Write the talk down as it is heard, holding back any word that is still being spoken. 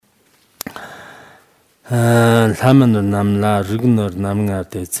他们的那么拉日那那么个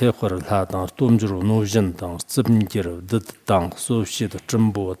的才或者他当东主农人当资本家的当所需的真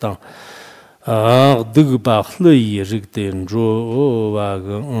波当这个把乐意这个的做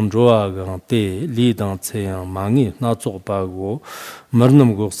个的理当这样忙的那做把我没那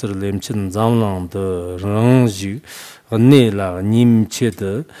么个是连起咱们的人就内啦你切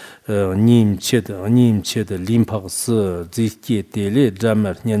的你切的林帕斯这些的嘞咱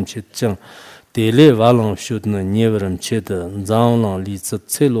们年切正Tele valang shud na neveram cheda zaang li tsa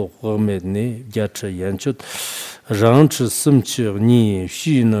tselo khormed ne yacha yanchut rang chi simchi ni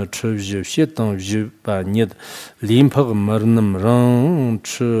shi na chevje shetang ju pa ned limpag marnam rang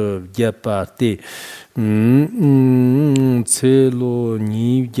chi yapa te tselo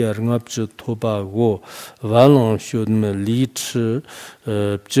ni yar ngap chi toba go valang shud me li chi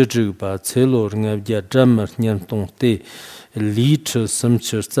pchig ba tselo ngap ya jamar nyam tong te lý trì xâm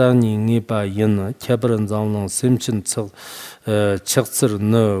chì zang nì nghi bà yin kya baran zang lang xâm chin chak tsir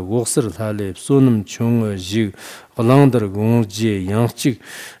nè wok sir tha lep so nam chung zhig glang dar gong jie yang chik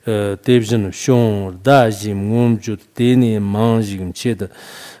tep zhin xiong da jim ngom ju teni mang zhig che da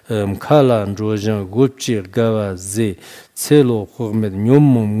mka la nzho zhang gup chi gawa zi ce lo khog med nyom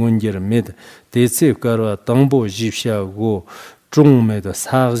mom ngon ger med te ce karwa tangbo jib sha go chung med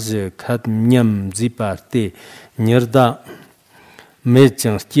sag zhe kat nyam zi par te nirda me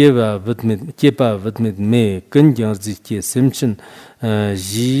chang kepa vit me ken jang zi ke simchin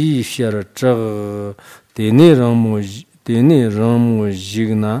ji shar chag tene ramo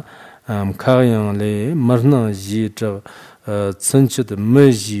jigna ka yang le marna ji chag tsanchit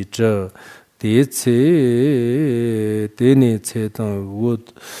me ji chag tene ce tang wud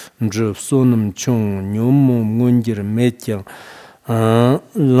nzhib sonam chung nyom ngongir me chang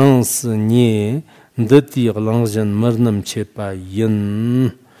langs nye Dati Langjan Marnam Chepa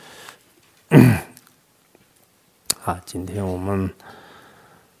Yin 今天我们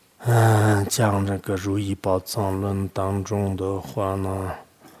讲这个《如意宝藏论》当中的话呢，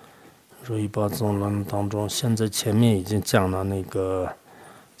《如意宝藏论》当中，现在前面已经讲了那个，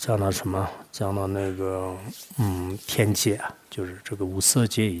讲了什么？讲了那个天界啊，就是这个五色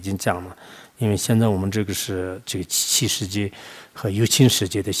界已经讲了。因为现在我们这个是这个七世界和有情世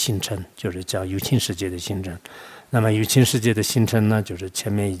界的形成，就是讲有情世界的形成。那么有情世界的形成呢，就是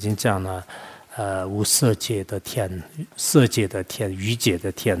前面已经讲了，无色界的天、色界的天、欲界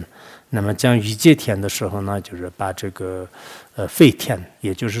的天。那么讲欲界天的时候呢，就是把这个废天，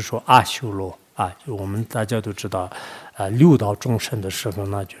也就是说阿修罗啊，就我们大家都知道。六道众生的时候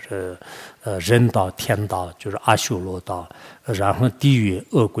呢，就是人道、天道，就是阿修罗道，然后地狱、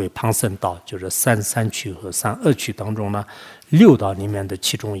恶鬼、旁生道，就是三趣和三恶趣当中呢，六道里面的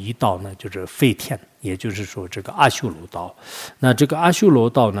其中一道呢，就是废天，也就是说这个阿修罗道。那这个阿修罗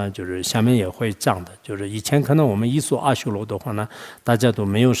道呢，就是下面也会讲的，就是以前可能我们一说阿修罗的话呢，大家都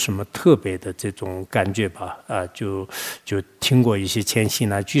没有什么特别的这种感觉吧，就听过一些前期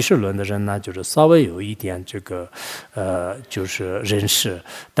呢居士论的人呢，就是稍微有一点这个就是认识，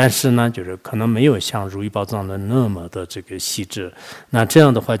但是呢，就是可能没有像《如意宝藏论》那么的这个细致。那这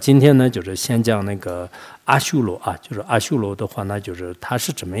样的话，今天呢，就是先讲那个阿修罗啊，就是阿修罗的话呢，就是它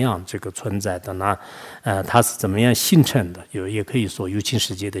是怎么样这个存在的呢？它是怎么样形成的？也可以说有情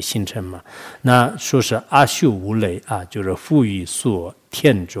世界的形成嘛。那说是阿修无类啊，就是富于所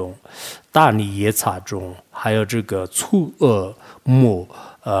天中、大利野叉中，还有这个粗恶末。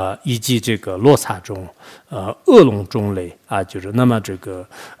以及这个落差中，恶龙中类啊，就是那么这个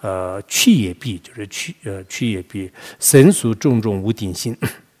去也必，就是去也必，神俗种种无定性。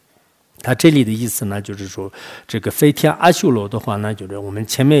他这里的意思呢，就是说这个飞天阿修罗的话呢，就是我们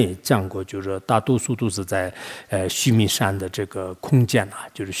前面也讲过，就是大多数都是在须弥山的这个空间啊，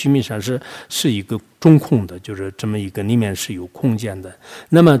就是须弥山是一个中空的，就是这么一个里面是有空间的。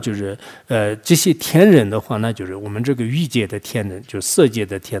那么就是这些天人的话呢，就是我们这个欲界的天人，就是色界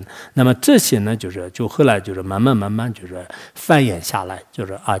的天。那么这些呢，就后来就是慢慢就是繁衍下来，就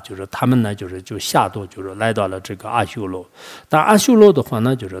是他们呢就下堕，就是来到了这个阿修罗。但阿修罗的话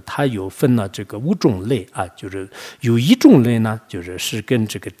呢，就是它有分了这个五种类啊，就是有一种类呢，就是跟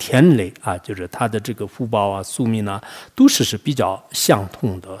这个天类啊，就是它的这个福报啊、宿命啊，都是比较相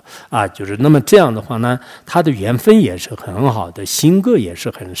同的啊，就是那么这样的话呢，他的缘分也是很好的，性格也是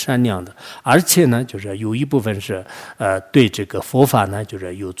很善良的，而且呢，就是有一部分是对这个佛法呢，就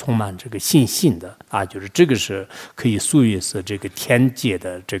是有充满这个信心的啊，就是这个是可以属于是这个天界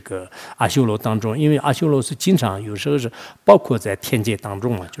的这个阿修罗当中，因为阿修罗是经常有时候是包括在天界当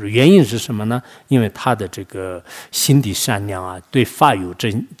中嘛，就是原因是什么呢？因为他的这个心地善良啊，对法有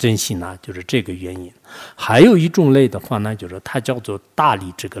真心啊，就是这个原因还有一种类的话呢，就是它叫做大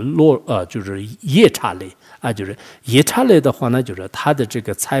理这个就是夜叉类啊，就是夜叉类的话呢，就是它的这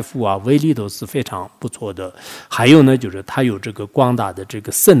个财富啊威力都是非常不错的。还有呢，就是它有这个广大的这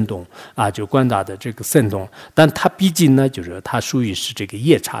个僧洞啊，就广大的这个僧洞，但它毕竟呢，就是它属于是这个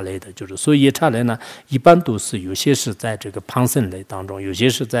夜叉类的，就是所以夜叉类呢，一般都是有些是在这个旁僧类当中，有些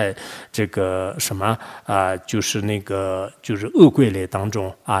是在这个什么就是那个就是恶鬼类当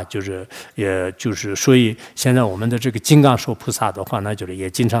中啊，就是就是所以现在我们的这个金刚手菩萨的话呢，就是也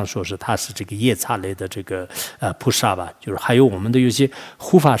经常说是他是这个夜叉类的这个菩萨吧，就是还有我们的有些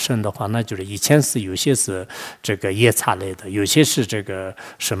护法神的话，那就是以前是有些是这个夜叉类的，有些是这个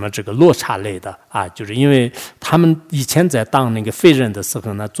什么这个落差类的啊，就是因为他们以前在当那个废人的时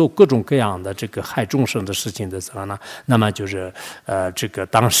候呢，做各种各样的这个害众生的事情的时候呢，那么就是这个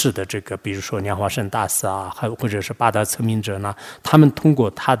当时的这个比如说莲花生大师啊，还有或者是八大成名者呢，他们通过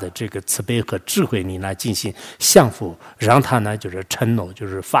他的这个慈悲和智慧力来进行降服，让他呢就是承诺，就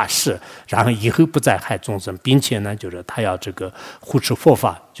是发誓，然后以后不再害众生，并且呢就是他要这个护持佛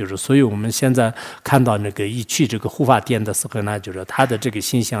法，就是所以我们现在看到那个一去这个护法殿的时候呢，就是他的这个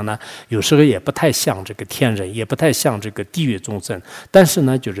形象呢，有时候也不太像这个天人，也不太像这个地狱众生，但是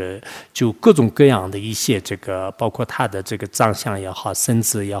呢就各种各样的一些这个，包括他的这个长相也好，身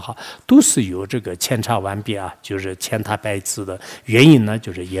姿也好，都是有这个千差万别啊，就是千差百姿的。原因呢，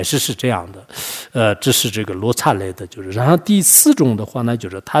就是也是这样的，这是这个罗刹类的，就是然后第四种的话呢，就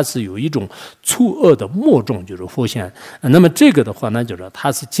是它是有一种粗恶的魔种，就是佛现。那么这个的话呢，就是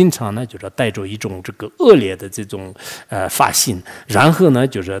它是经常呢，就是带着一种这个恶劣的这种法性，然后呢，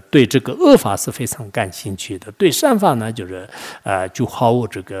就是对这个恶法是非常感兴趣的，对善法呢，就是就毫无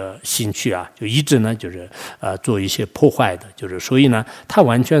这个兴趣啊，就一直呢就是做一些破坏的，就是所以呢，它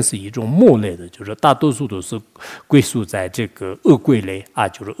完全是一种魔类的，就是大多数都是归属在这个恶鬼类啊，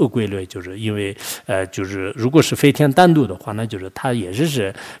就是恶鬼类，就是因为就是如果是飞天单独的话，那就是它也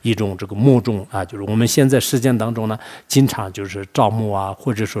是一种这个魔种啊，就是我们现在实践当中呢，经常就是招募啊，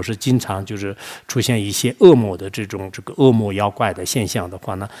或者说是经常就是出现一些恶魔的这种这个恶魔妖怪的现象的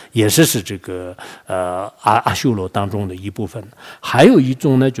话呢，也是这个阿修罗当中的一部分。还有一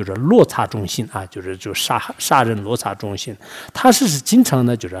种呢，就是落差众sinh啊，就是杀人落差众sinh，他是经常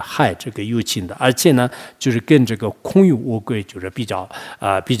呢就是害这个有情的，而且呢就是跟这个空有恶鬼就是比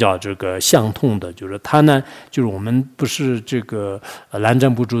较这个相通的，就是他呢就是我们不是这个南瞻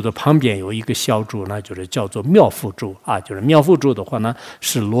部洲的旁边有一个小洲呢，就是叫做妙福洲啊，就是妙福洲的话呢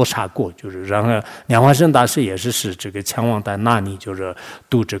是罗刹国，就是然后莲花生大师也是这个前往在那里就是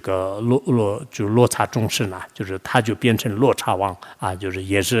度这个落差众生啊，就是他就变成落差王啊，就是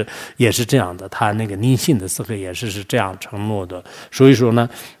也是这样的，他那个临幸的时候也是这样承诺的，所以说呢。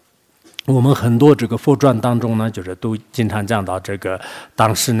我们很多这个佛传当中呢，就是都经常讲到这个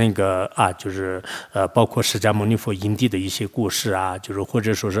当时那个就是包括释迦牟尼佛因地的一些故事啊，就是或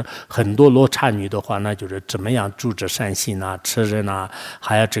者说是很多罗刹女的话呢，就是怎么样住着善心啊，吃人啊，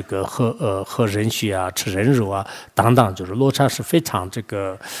还有这个喝人血啊，吃人肉啊等等，就是罗刹是非常这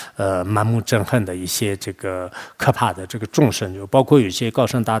个满目憎恨的一些这个可怕的这个众生，就包括有些高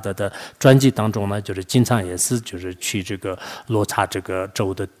僧大德的传记当中呢，就是经常也是就是去这个罗刹这个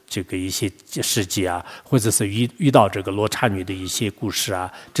州的。这个一些事迹啊，或者是遇到这个罗刹女的一些故事啊，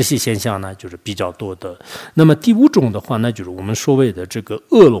这些现象呢，就是比较多的。那么第五种的话呢，就是我们所谓的这个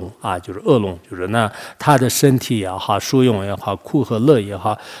恶龙啊，就是恶龙，就是呢，他的身体也好，受用也好，苦和乐也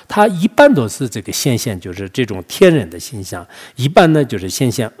好，他一般都是这个现象，就是这种天人的形象，一般呢就是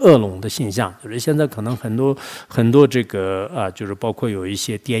现象恶龙的形象，就是现在可能很多这个就是包括有一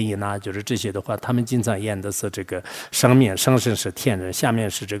些电影啊，就是这些的话，他们经常演的是这个上身是天人，下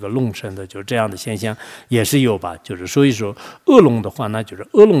面是这个龙身的，就是这样的现象也是有吧，就是所以说恶龙的话呢，就是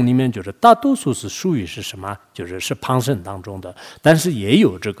恶龙里面就是大多数是属于是什么，就是旁生当中的，但是也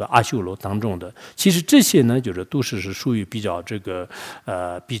有这个阿修罗当中的，其实这些呢就是都是属于比较这个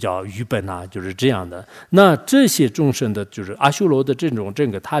比较愚笨啊，就是这样的。那这些众生的就是阿修罗的这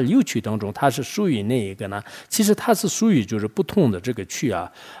个它六趣当中，它是属于那一个呢，其实它是属于就是不同的这个趣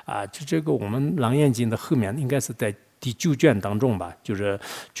就这个我们《楞严经》的后面应该是在第9卷当中吧，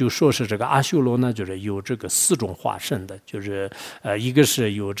就说是这个阿修罗呢，就是有这个4种化身的，就是一个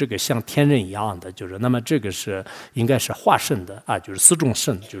是有这个像天人一样的，就是那么这个是应该是化身的就是4种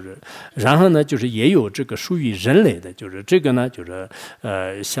身，就是然后呢就是也有这个属于人类的，就是这个呢就是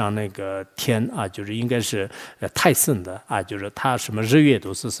像那个天就是应该是太圣的就是他什么日月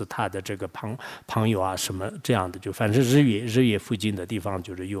都是他的这个朋友什么这样的，就反正日月附近的地方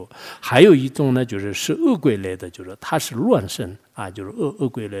就是有，还有一种呢就是恶鬼类的，就是它是乱身啊，就是鳄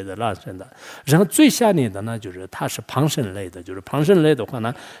龟类的卵生的。然后最下面的呢，就是它是旁生类的，就是旁生类的话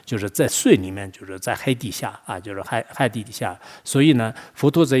呢，就是在水里面，就是在海底下啊，就是海底下。所以呢，佛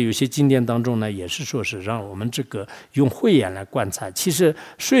陀在有些经典当中呢，也是说是让我们这个用慧眼来观察。其实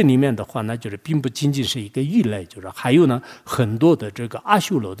水里面的话呢，就是并不仅仅是一个鱼类，就是还有呢很多的这个阿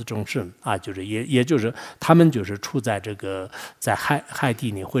修罗的众生啊，就是也就是他们就是处在这个在海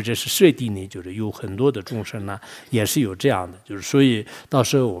底里或者是水底里，就是有很多的众生呢，也是有这样的。就是所以到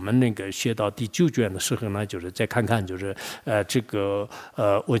时候我们那个学到第9卷的时候呢，就是再看看就是这个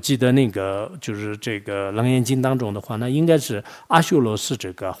我记得那个就是这个《楞严经》当中的话呢，应该是阿修罗是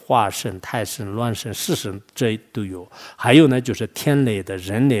这个化身、胎身、卵身、世身这都有，还有呢就是天类的、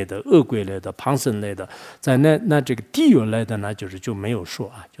人类的、恶鬼类的、旁生类的，在那这个地狱类的呢，就是就没有说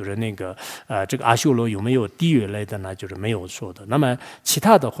啊，就是那个这个阿修罗有没有地狱类的呢，就是没有说的。那么其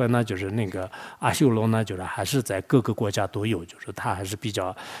他的话呢，就是那个阿修罗呢，就是还是在各个国家都有，就是他还是比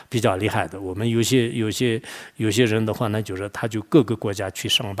较厉害的。我们有些人的话呢，就是他就各个国家去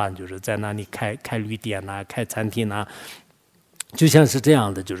上班，就是在那里开旅店啊，开餐厅啊。就像是这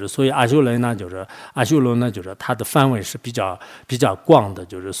样的，就是所以阿修罗呢，就是它的范围是比较广的，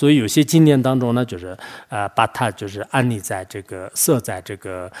就是所以有些经典当中呢，就是把它就是安立在这个设在这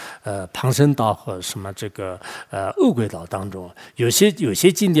个旁生道和什么这个恶鬼道当中，有些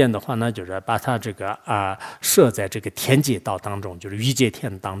经典的话呢，就是把它这个设在这个天界道当中，就是欲界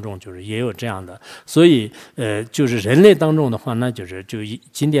天当中，就是也有这样的。所以就是人类当中的话呢，就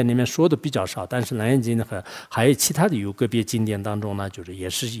经典里面说的比较少，但是《楞严经》和还有其他的有个别经典当中呢，就是也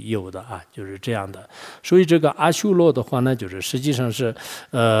是有的啊，就是这样的。所以这个阿修罗的话呢，就是实际上是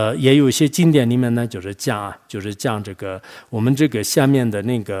也有一些经典里面呢，就是讲这个我们这个下面的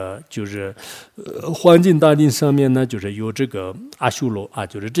那个就是环境大定上面呢，就是有这个阿修罗啊，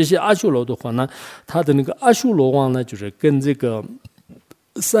就是这些阿修罗的话呢，它的那个阿修罗王呢，就是跟这个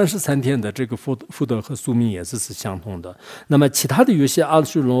33天的这个福德和宿命也是相同的。那么其他的有些阿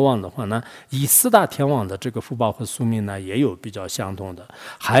修罗王的话呢，以4大天王的这个福报和宿命呢，也有比较相同的。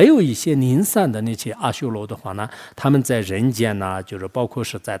还有一些零散的那些阿修罗的话呢，他们在人间呢，就是包括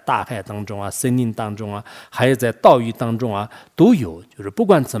是在大海当中啊、森林当中啊，还有在岛屿当中啊，都有。就是不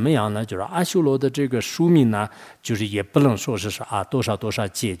管怎么样呢，就是阿修罗的这个宿命呢，就是也不能说是多少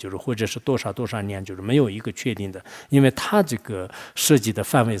劫，就是或者是多少年，就是没有一个确定的，因为它这个涉及的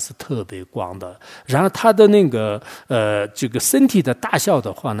范围是特别广的。然后它的那个这个身体的大小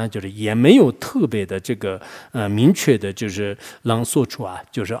的话呢，就是也没有特别的这个明确的，就是能说出啊，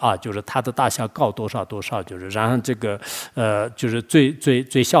就是它的大小高多少，就是然后这个就是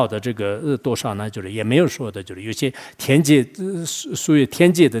最小的这个多少呢，就是也没有说的，就是有些天界属于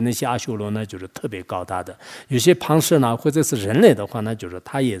天界的那些阿修罗呢，就是特别高大的；有些旁生呢，或者是人类的话呢，就是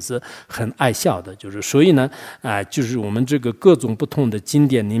它也是很矮小的，就是所以呢就是我们这个各种不同的经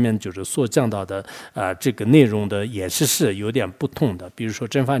典里面就是所讲到的这个内容的也是有点不同的。比如说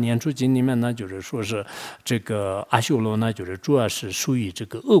《正法念处经》里面呢，就是说是这个阿修罗呢，就是主要是属于这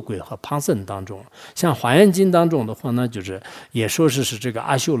个恶鬼和旁生当中。像《华严经》当中的话呢，就是也说是这个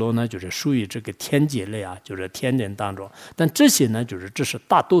阿修罗呢，就是属于这个天界类啊，就是天人当中。但这些呢，就是这是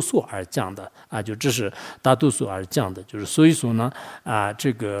大多数而讲的啊，就这是大多数而讲的，就是所以说呢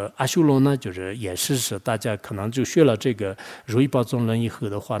这个阿修罗呢，就是也是大家可能就学了这个如意宝藏论以后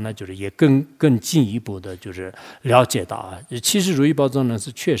的话呢，就是也更进一步的就是了解到啊，其实如意宝藏论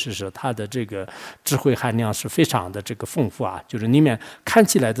是确实是它的这个智慧含量是非常的这个丰富啊，就是里面看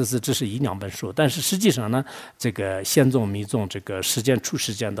起来这是一两本书，但是实际上呢，这个显宗密宗这个实践出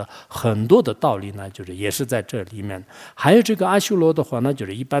实践的很多的道理呢，就是也是在这里面。还有这个阿修罗的话呢，就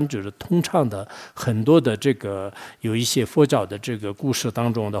是一般就是通常的很多的这个有一些佛教的这个故事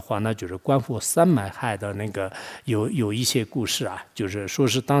当中的话呢，就是观佛三昧海的那个有一些故事啊，就是说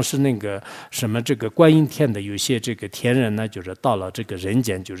是当时那个什么这个观音天的有些这个天人呢，就是到了这个人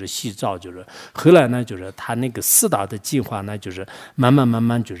间就是洗澡，就是后来呢，就是他那个4大的计划呢，就是慢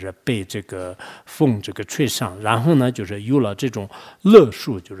慢就是被这个风这个吹上，然后呢，就是有了这种乐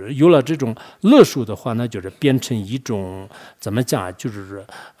术，就是有了这种乐术的话呢，就是变成一种怎么讲啊，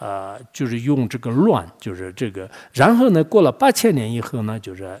就是用这个乱，就是这个，然后呢，过了8000年以后呢，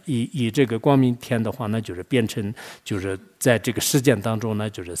就是以这个光明天的话呢，就是变成就是在这个实践当中呢，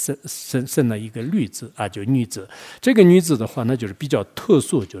就是生了一个女子啊，就女子。这个女子的话呢，就是比较特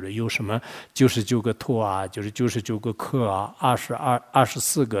殊，就是有什么99个头啊，就是99个壳啊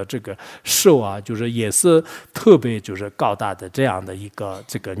，24个这个手啊，就是也是特别就是高大的这样的一个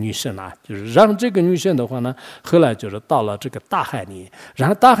这个女生啊，就是让这个女生的话呢，后来就是到了这个大海里，然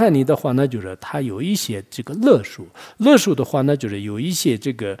后大海里的话呢，就是它有一些这个乐术的话呢，就是有一些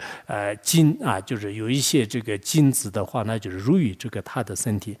这个金啊，就是有一些这个金子的话呢。呢，就是如意这个他的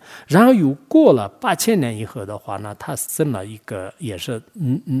身体。然后又过了8000年以后的话呢，他生了一个也是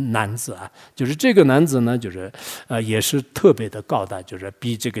男子啊，就是这个男子呢，就是也是特别的高大，就是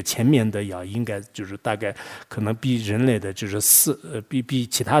比这个前面的要应该就是大概可能比人类的就是比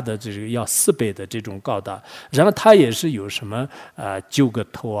其他的这个要4倍的这种高大。然后他也是有什么9个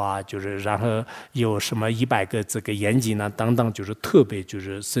头啊，就是然后有什么100个这个眼睛呢等等，就是特别就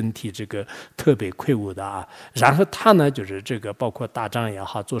是身体这个特别魁梧的啊。然后他呢就是这个包括打仗也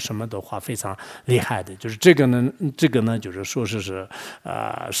好做什么的话非常厉害的，就是这个呢就是说是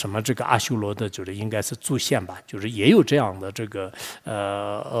什么这个阿修罗的就是应该是祖先吧，就是也有这样的这个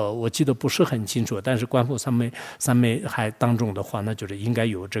我记得不是很清楚，但是观复三昧还当中的话那就是应该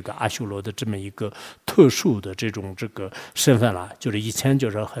有这个阿修罗的这么一个特殊的这种这个身份了。就是以前就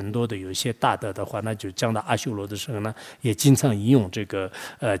是很多的有一些大德的话，那就讲到阿修罗的时候呢，也经常引用这个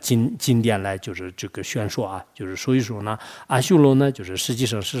经典来就是这个宣说啊，就是所以说呢，阿修罗呢就是实际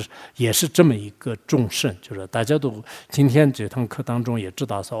上也是这么一个众生，就是大家都今天这堂课当中也知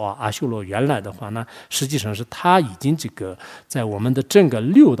道说阿修罗原来的话呢，实际上是他已经这个在我们的整个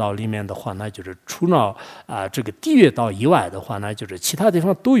6道里面的话呢，就是除了这个地狱道以外的话呢，就是其他地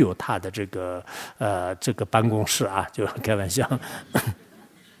方都有他的这个办公室啊，就开玩笑。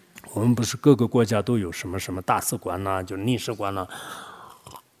我们不是各个国家都有什么什么大使馆呐，就是领事馆呐。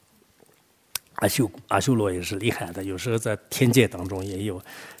阿修罗也是厉害的，有时候在天界当中也有，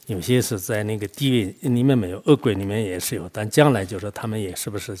有些是在那个地狱里面没有，恶鬼里面也是有，但将来就是他们也是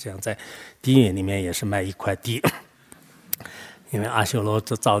不是像在地狱里面也是卖一块地，因为阿修罗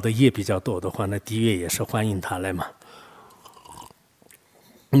这造的业比较多的话，那地狱也是欢迎他来嘛。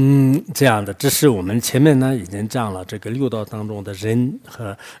这样的，这是我们前面呢已经讲了这个6道当中的人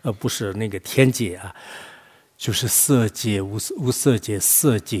和不是那个天界啊，就是色界、无色界、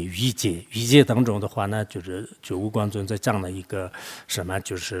色界、欲界。欲界当中的话呢，就无光尊在讲了一个什么，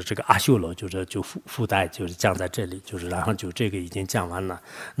就是这个阿修罗，就附带就是讲在这里，就是然后就这个已经讲完了。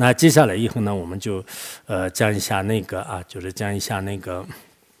那接下来以后呢，我们就讲一下那个啊，就是讲一下那个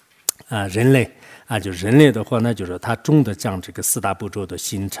人类。就是人类的话呢，就是他中的讲这个4大部洲的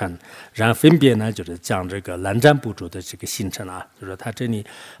形成，然后分别呢就是讲这个南瞻部洲的这个形成啊，就是他这里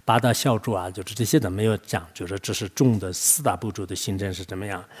8大小洲啊，就是这些都没有讲，就是这是中的4大部洲的形成是怎么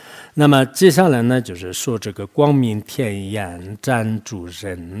样。那么接下来呢，就是说这个光明天眼瞻主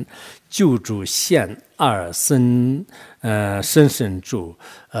人救主现二生生主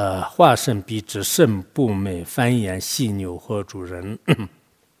化身彼之圣不美繁衍细牛和主人。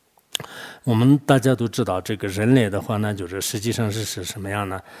我们大家都知道，这个人类的话呢，就是实际上是什么样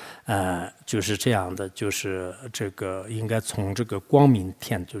呢？就是这样的，就是这个应该从这个光明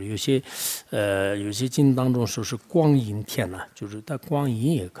天，就是有些经当中说是光阴天呐，就是但光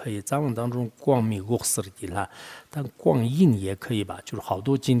阴也可以，藏文当中光明无色的啦，但光阴也可以吧？就是好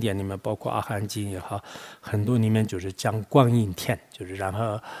多经典里面，包括阿含经也好，很多里面就是讲光阴天，就是然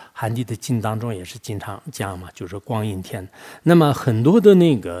后汉地的经当中也是经常讲嘛，就是光阴天。那么很多的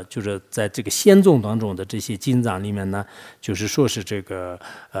那个就是在这个仙宗当中的这些经藏里面呢，就是说是这个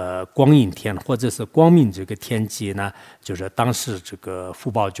光阴天或者是光明这个天机呢，就是当时这个福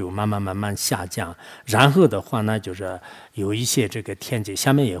报就慢慢下降，然后的话呢，就是有一些这个天机，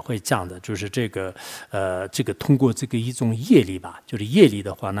下面也会讲的，就是这个通过这个一种业力吧，就是业力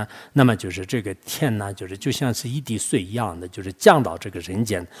的话呢，那么就是这个天呢，就是就像是一滴水一样的，就是降到这个人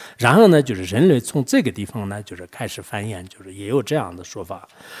间，然后呢，就是人类从这个地方呢，就是开始繁衍，就是也有这样的说法。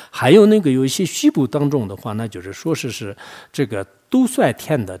还有那个有一些虚部当中的话呢，就是说是这个都率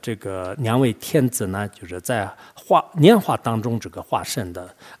天的这个2位天子呢，就是在年华当中这个化身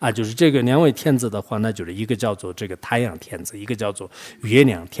的啊，就是这个2位天子的话呢，就是一个叫做这个太阳天子，一个叫做月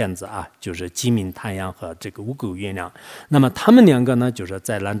亮天子啊，就是鸡鸣太阳和这个五谷月亮。那么他们2个呢，就是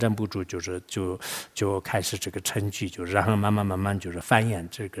在南瞻部洲，就开始这个成聚，就是然后慢慢就是繁衍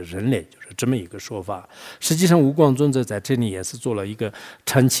这个人类，就是这么一个说法。实际上无光尊者在这里也是做了一个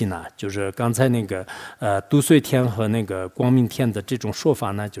澄清呢，就是刚才那个都率天和那个光明天的这种说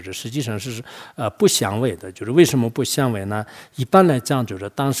法呢，就是实际上是不相违的。就是为什么不相违呢？一般来讲，就是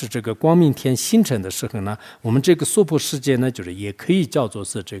当时这个光明天形成的时候呢，我们这个娑婆世界呢，就是也可以叫做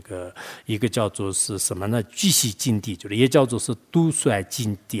是这个一个叫做是什么呢？具系境地，就是也叫做是都率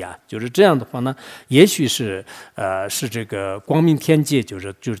境地啊。就是这样的话呢，也许是这个光明天界，就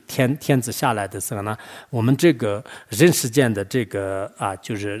是天子下来的时候呢，我们这个人世间的这个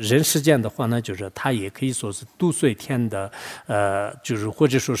就是人世间的话呢，就是它也可以说是都率天的就是或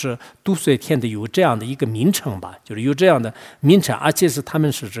者说是度岁天的有这样的一个名称吧，就是有这样的名称，而且是他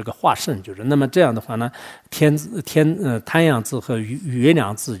们是这个化身，就是那么这样的话呢，太阳字和月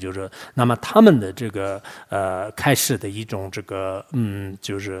亮字，就是那么他们的这个开始的一种这个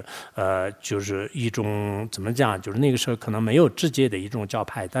就是一种怎么讲，就是那个时候可能没有直接的一种教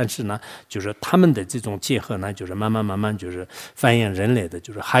派，但是呢，就是他们的这种结合呢，就是慢慢就是繁衍人类的，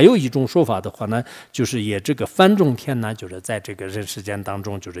就是还有一种说法的话呢，就是也这个梵众天呢，就是在这个人世间当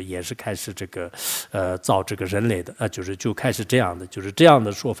中，就是也是开始这个造这个人类的就开始这样的，就是这样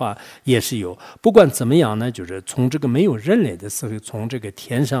的说法也是有。不管怎么样呢，就是从这个没有人类的时候，从这个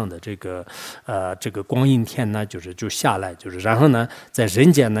天上的这个光阴天呢，就下来，就是然后呢，在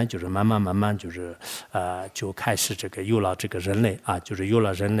人间呢，就是慢慢就是就开始这个有了这个人类啊，就是有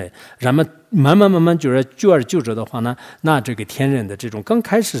了人类，然后慢慢就是久而久之的话呢，那这个天人的这种刚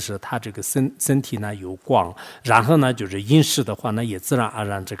开始是他这个身体呢有光，然后呢就是饮食的话呢也自然而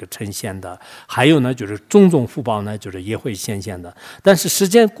然这个呈现的，还有呢就是种种福报呢就是也会显现的。但是时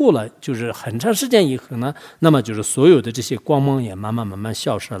间过了，就是很长时间以后呢，那么就是所有的这些光芒也慢慢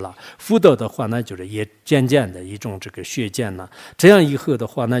消失了，福德的话呢就是也渐渐的一种这个削减了。这样以后的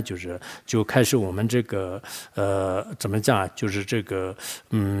话呢，就开始我们这个怎么讲啊，就是这个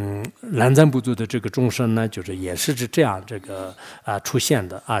蓝藏部族的这个众生呢，就是也是这样这个出现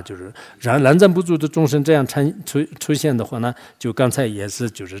的啊，就是蓝藏部族的众生这样出现的话呢，就刚才也是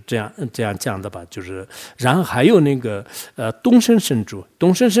就是这样讲的吧，就是然后还有那个东胜神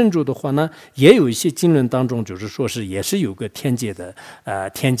主的话呢，也有一些经论当中就是说是也是有个天界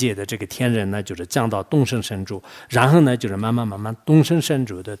的这个天人呢，就是降到东胜神主，然后呢就是慢慢东胜神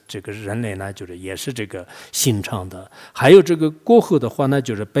主的这个人类呢，就是也是这个形成的。还有这个过后的话呢，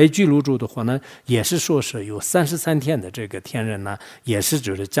就是北俱泸州的话呢，也是说是有33天的这个天人呢，也是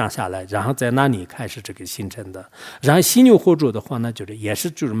就是降下来，然后在那里开始这个形成的。然后犀牛火州的话呢，就是也是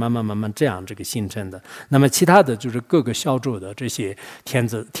就是慢慢这样这个形成的。那么其他的就是各个小州的这些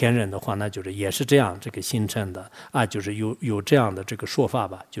天人的话呢，就是也是这样这个形成的啊，就是有这样的这个说法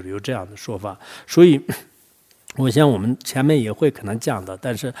吧，就是有这样的说法，所以。我想我们前面也会可能讲的，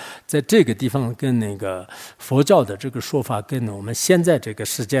但是在这个地方跟那个佛教的这个说法跟我们现在这个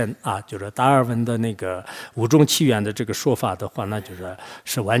实践啊，就是达尔文的那个五种起源的这个说法的话，那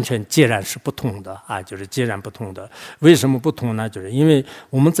是完全截然是不同的啊，就是截然不同的。为什么不同呢？就是因为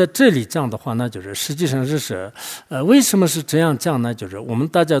我们在这里讲的话呢，就是实际上为什么是这样讲呢？就是我们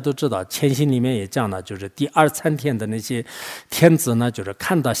大家都知道，前行里面也讲了，就是第二参天的那些天子呢，就是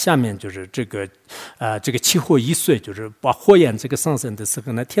看到下面就是这个起火一岁，就是把火焰这个上升的时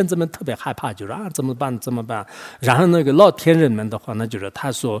候呢，天子们特别害怕，就是怎么办？然后那个老天人们的话呢，就是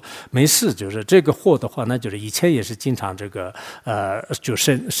他说没事，就是这个火的话呢，就是以前也是经常这个就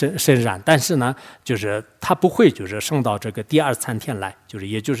生燃，但是呢，就是它不会就是升到这个第二参天来，就是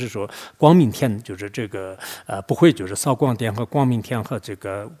也就是说光明天就是这个不会就是少光天和光明天和这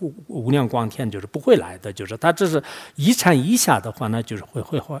个无量光天就是不会来的，就是它这是一禅以下的话呢，就是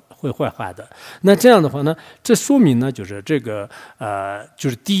会坏坏的。那这样的话呢，这说明呢，就是这个就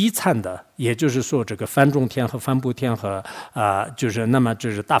是第一参的，也就是说这个梵众天和梵部天和就是那么就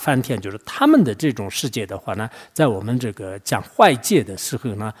是大梵天，就是他们的这种世界的话呢，在我们这个讲坏界的时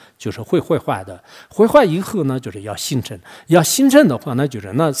候呢，就是会坏坏的，坏坏以后呢，就是要形成的话呢，就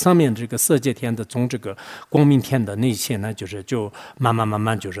是那上面这个色界天的从这个光明天的那些呢，就慢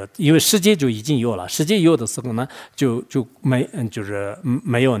慢就是因为世界就已经有了，世界有的时候呢，就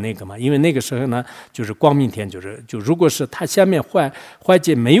没有那个嘛，因为那个时候呢，就是光明天就如果是它下面坏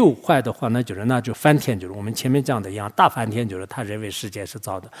界没有坏的话呢，那就梵天，就是我们前面讲的一样，大梵天就是他认为世界是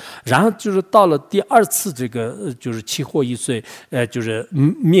造的，然后就是到了第二次这个就是起火一岁就是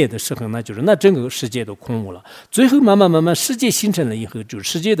灭的时候呢，就是那整个世界都空无了，最后慢慢世界形成了以后，就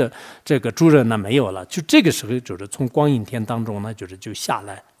世界的这个主人呢没有了，就这个时候就是从光阴天当中呢就下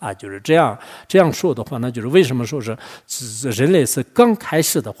来啊，就是这样说的话呢，就是为什么说是人类是刚开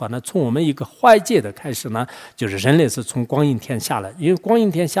始的话呢，从我们一个坏界的开始呢，就是人类是从光阴天下来，因为光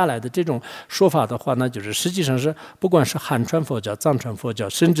阴天下来的这种说法的话呢，就是实际上是不管是汉传佛教、藏传佛教，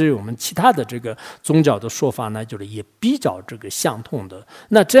甚至于我们其他的这个宗教的说法呢，就是也比较这个相通的。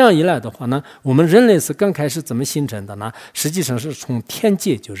那这样一来的话呢，我们人类是刚开始怎么形成的呢？实际上是从天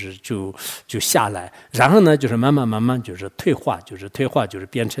界就下来，然后呢就是慢慢就是退化，就是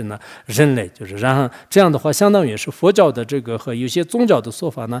变成成了人类，就是然后这样的话，相当于是佛教的这个和有些宗教的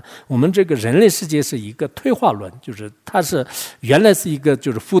说法呢，我们这个人类世界是一个退化论，就是它是原来是一个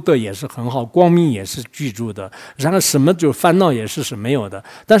就是福德也是很好，光明也是居住的，然后什么就是烦恼也是没有的，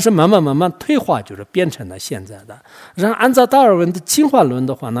但是慢慢退化，就是变成了现在的。然后按照达尔文的进化论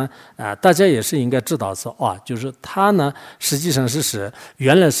的话呢，大家也是应该知道说就是它呢实际上是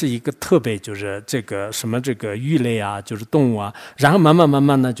原来是一个特别就是这个什么这个鱼类啊，就是动物啊，然后慢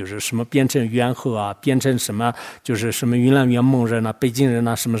慢呢就是什么变成猿猴啊，变成什么就是什么云南原蒙人啊、北京人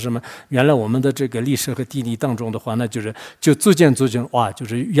啊，什么原来我们的这个历史和地理当中的话呢，就逐渐就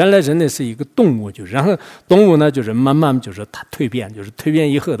是原来人类是一个动物，就是然后动物呢就是慢慢就是它蜕变，就是蜕变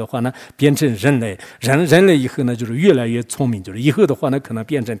以后的话呢变成人类，人类以后呢就是越来越聪明，就是以后的话呢可能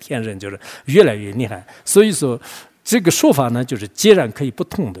变成天人，就是越来越厉害。所以说这个说法呢就是截然可以不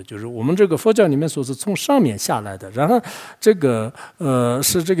同的，就是我们这个佛教里面说是从上面下来的，然后这个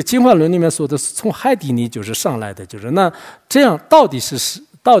是这个进化论里面说的是从海底里就是上来的，就是那这样到底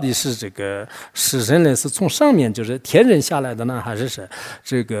是这个是人类是从上面就是天人下来的呢，还是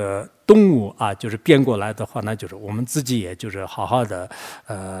这个动物啊，就是变过来的话呢，就是我们自己也就是好好的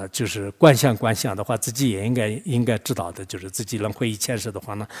就是观想的话，自己也应该知道的，就是自己能回忆前世的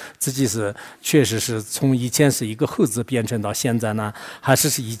话呢，自己是确实是从以前是一个猴子变成到现在呢，还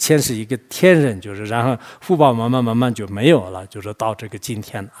是以前是一个天人，就是然后福报慢慢就没有了，就是到这个今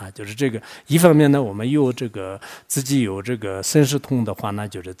天啊，就是这个一方面呢，我们有这个自己有这个身世通的话呢，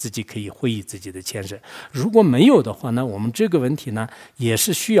就是自己可以回忆自己的前世，如果没有的话呢，我们这个问题呢也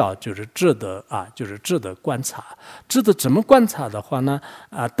是需要就是值得观察，值得怎么观察的话呢？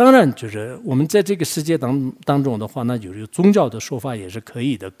当然就是我们在这个世界当中的话呢，有宗教的说法也是可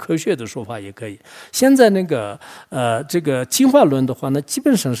以的，科学的说法也可以。现在那个这个进化论的话呢，基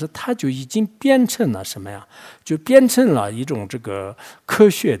本上是它就已经变成了什么呀？就变成了一种这个科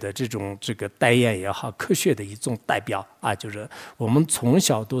学的这个代言也好，科学的一种代表啊，就是我们从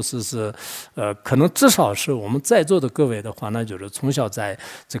小都是可能至少是我们在座的各位的话呢，就是从小在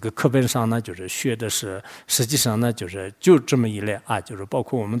这个课本上呢，就是学的是，实际上呢，就这么一类啊，就是包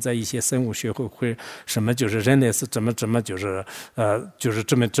括我们在一些生物学会什么，就是人类是怎么就是就是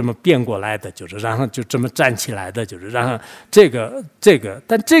这么变过来的，就是然后就这么站起来的，就是然后这个，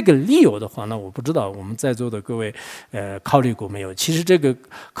但这个理由的话呢，我不知道我们在座的各位考虑过没有？其实这个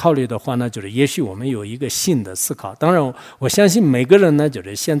考虑的话呢，就是也许我们有一个新的思考。当然，我相信每个人呢，就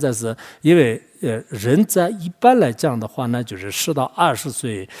是现在是因为。人在一般来讲的话呢，就是10到20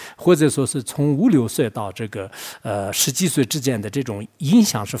岁，或者说是从5、6岁到这个10几岁之间的这种影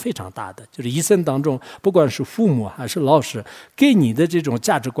响是非常大的。就是一生当中，不管是父母还是老师给你的这种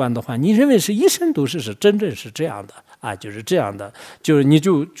价值观的话，你认为是一生都是真正是这样的啊，就是这样的，就是你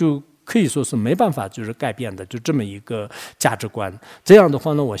就可以说是没办法就是改变的，就这么一个价值观。这样的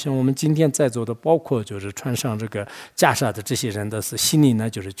话呢，我想我们今天在座的，包括就是穿上这个袈裟的这些人的是心里呢，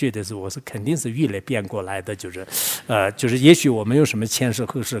就是觉得是我是肯定是越来变过来的，就是也许我没有什么前世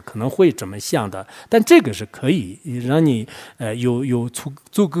后世可能会这么想的，但这个是可以让你有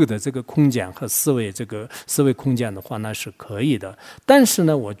足够的这个空间和思维空间的话呢是可以的。但是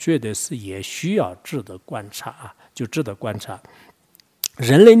呢，我觉得是也需要值得观察啊，就值得观察。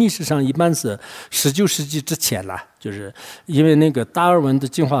人类历史上一般是19世纪之前了，就是因为那个达尔文的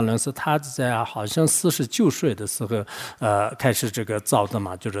进化论是他在好像49岁的时候开始这个造的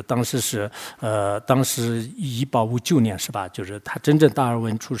嘛，就是当时1859年是吧？就是他真正达尔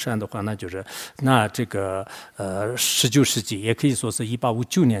文出生的话，那就是那这个19世纪也可以说是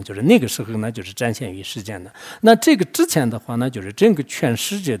1859年，就是那个时候呢就是展现于世间的。那这个之前的话呢，就是整个全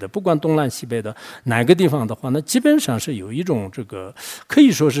世界的，不管东南西北的哪个地方的话呢，基本上是有一种这个可以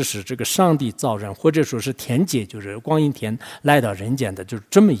说是这个上帝造人，或者说是天界，就是光阴天来到人间的，就是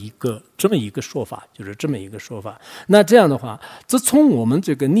这么一个说法，就是这么一个说法。那这样的话，自从我们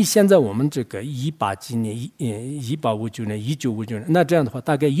这个你现在我们这个18几年、1859年、1959年，那这样的话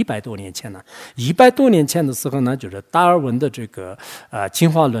大概100多年前呢，100多年前的时候呢，就是达尔文的这个进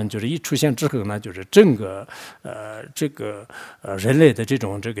化论就是一出现之后呢，就是整个人类的这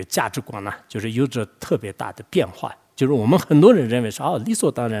种这个价值观呢，就是有着特别大的变化。就是我们很多人认为是理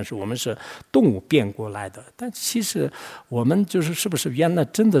所当然是我们是动物变过来的，但其实我们是不是原来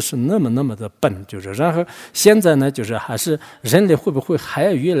真的是那么的笨？就是然后现在呢，就是还是人类会不会还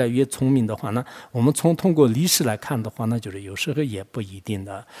要越来越聪明的话呢？我们通过历史来看的话呢，就是有时候也不一定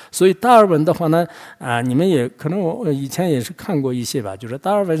的。所以达尔文的话呢，你们也可能我以前也是看过一些吧，就是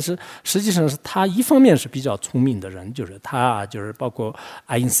达尔文实际上是他一方面是比较聪明的人，就是他就是包括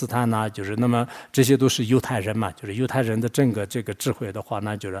爱因斯坦呐，就是那么这些都是犹太人嘛，就是犹太太人的整个这个智慧的话，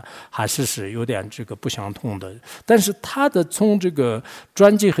那就是还是有点这个不相同的。但是他的从这个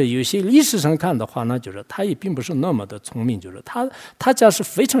传记和有些历史上看的话，那就是他也并不是那么的聪明，就是他家是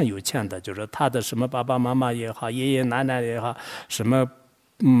非常有钱的，就是他的什么爸爸妈妈也好，爷爷奶奶也好，什么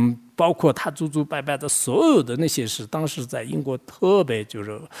包括他祖祖伯伯的所有的那些是当时在英国特别就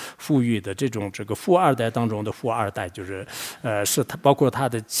是富裕的这个富二代当中的富二代，就是是他包括他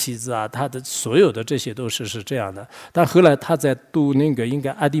的妻子啊，他的所有的这些都是这样的。但后来他在读那个应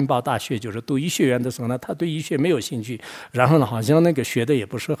该爱丁堡大学，就是读医学院的时候呢，他对医学没有兴趣，然后呢好像那个学的也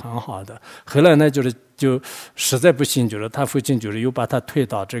不是很好的。后来呢就实在不行，就是他父亲就是又把他推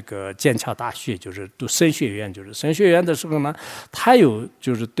到这个剑桥大学，就是读神学院。就是神学院的时候呢，他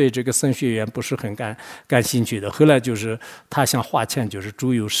就是对这个神学院不是很感兴趣的。后来就是他想花钱，就是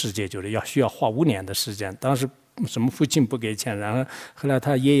周游世界，就是需要花5年的时间。当时什么父亲不给钱，然后后来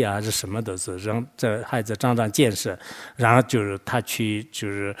他爷爷还是什么的是让这孩子长见识，然后就是他去就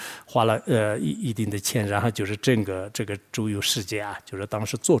是花了一定的钱，然后就是整个这个周游世界啊，就是当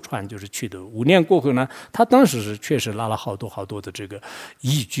时坐船就是去的。5年过后呢，他当时是确实拿了好多的这个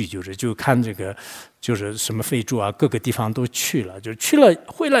依据，就看这个就是什么非洲啊各个地方都去了，就去了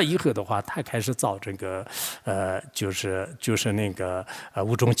回来以后的话，他开始造这个就是那个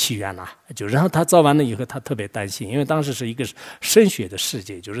物种起源啦，然后他造完了以后，他特别担心，因为当时是一个神学的世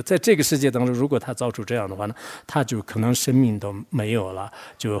界，就是在这个世界当中，如果他造出这样的话呢，他就可能生命都没有了。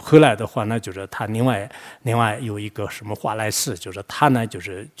就后来的话呢，就是他另外有一个什么华莱士，就是他呢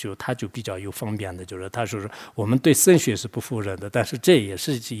他就比较有方便的，就是他说是我们对神学是不否认的，但是这也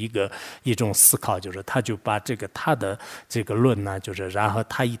是一种思考，就是他就把他的这个论呢，就是然后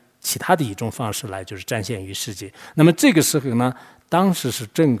他以其他的一种方式来就是展现于世界。那么这个时候呢，当时是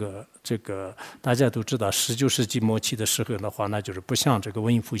整个这个大家都知道，19世纪末期的时候的话，那就是不像这个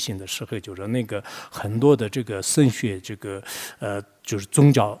文艺复兴的时候，就是那个很多的这个神学这个就是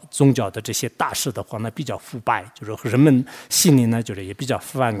宗教的这些大事的话，那比较腐败，就是人们心里呢就是也比较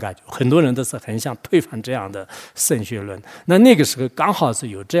反感，很多人都是很想推翻这样的神学论。那个时候刚好是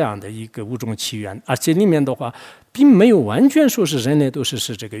有这样的一个物种起源，而且里面的话并没有完全说是人类都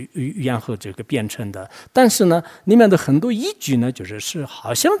是这个语言和这个编程的，但是呢里面的很多依据呢就是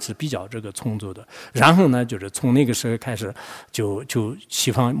好像是比较这个充足的。然后呢就是从那个时候开始就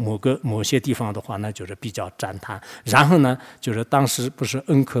西方某些地方的话呢就是比较赞叹。然后呢就是当时不是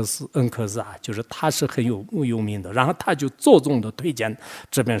恩克斯啊，就是他是很有名的，然后他就着重的推荐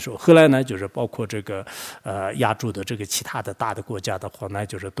这本书。后来呢就是包括这个亚洲的这个其他的大的国家的话呢，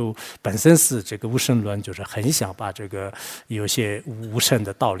就是都本身是这个无神论，就是很想把这个有些无神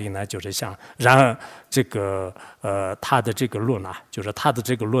的道理呢，就是想然而这个他的这个论啊，就是他的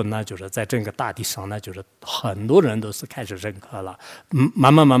这个论呢，就是在整个大地上呢，就是很多人都是开始认可了。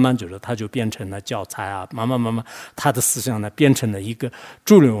慢慢就是他就变成了教材啊，慢慢他的思想呢变成了一个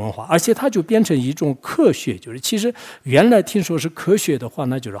主流文化，而且他就变成一种科学。就是其实原来听说是科学的话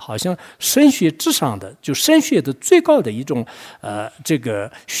呢，就是好像神学之上的，就神学的最高的一种这个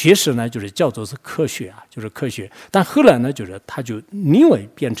学识呢，就是叫做是科学啊，就是科学。但后来呢，就是他就另外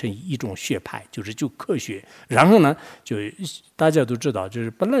变成一种学派，就是科学。然后呢，就大家都知道，就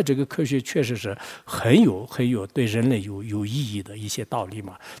是本来这个科学确实是很有对人类有意义的一些道理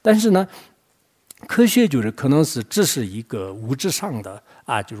嘛。但是呢，科学就是可能是只是一个物质上的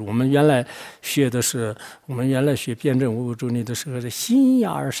啊，就是我们原来学辩证物主义的时候是形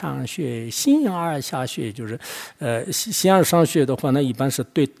而上学，形而下学，就是形而上学的话呢，一般是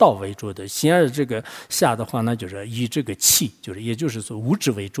对道为主的；形而这个下的话呢，就是以这个气，就是也就是说物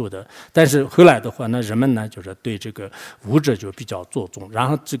质为主的。但是后来的话呢，人们呢就是对这个物质就比较着重，然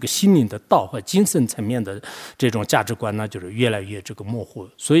后这个心灵的道和精神层面的这种价值观呢，就是越来越这个模糊。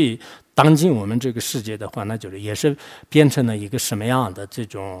所以当今我们这个世界的话呢，就是也是变成了一个什么样的这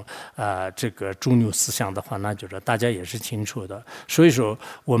种这个主流思想的话呢，就是大家也是清楚的。所以说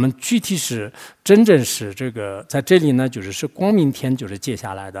我们具体是真正是这个在这里呢，就是光明天就是接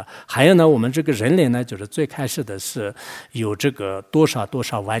下来的。还有呢，我们这个人类呢，就是最开始的是有这个多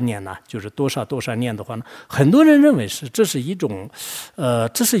少万年呢，就是多少年的话呢，很多人认为这是一种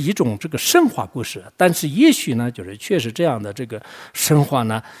这个神话故事。但是也许呢，就是确实这样的这个神话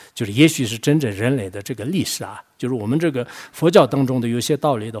呢，就是也许是真正人类的这个历史啊，就是我们这个佛教当中的有些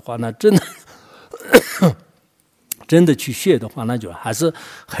道理的话呢，真真的去学的话，那就还是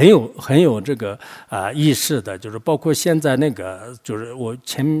很有这个意识的，就是包括现在那个，就是我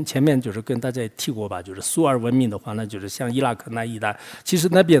前面就是跟大家也提过吧，就是苏尔文明的话呢，就是像伊拉克那一带，其实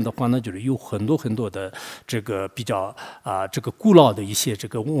那边的话呢，就是有很多的这个比较这个古老的一些这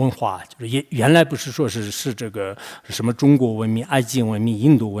个文化，就是原来不是说是这个什么中国文明、埃及文明、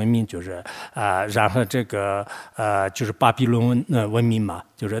印度文明，就是然后这个就是巴比伦文明嘛，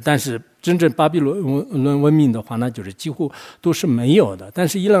就是但是。真正巴比伦文明的话呢，就是几乎都是没有的。但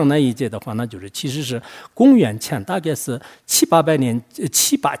是伊朗那一届的话呢，就是其实是公元前大概是700-800年、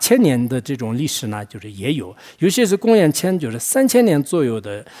7-8千年的这种历史呢，就是也有。有些是公元前就是3000年左右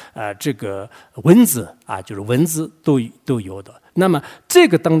的这个文字就是文字都有的。那么这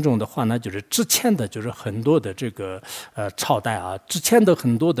个当中的话呢，就是之前的就是很多的这个朝代之前的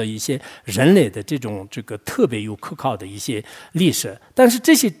很多的一些人类的这个特别有可靠的一些历史，但是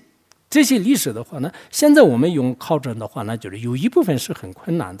这些历史的话呢，现在我们用考证的话呢，就是有一部分是很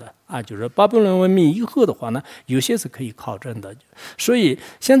困难的就是巴比伦文明以后的话呢，有些是可以考证的。所以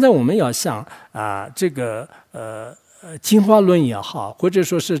现在我们要想这个进化论也好，或者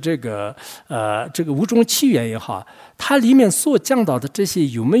说是这个物种起源也好，它里面所讲到的这些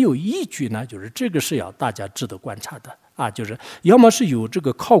有没有依据呢？就是这个是要大家值得观察的。就是要么是有这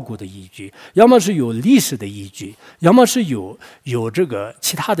个考古的依据，要么是有历史的依据，要么是有这个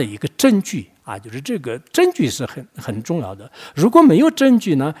其他的一个证据就是这个证据是很重要的。如果没有证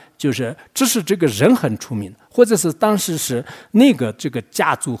据呢，就是只是这个人很出名，或者是当时是那个这个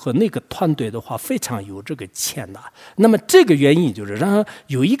家族和那个团队的话非常有这个钱的，那么这个原因就是让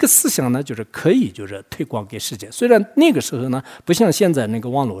有一个思想呢，就是可以就是推广给世界。虽然那个时候呢不像现在那个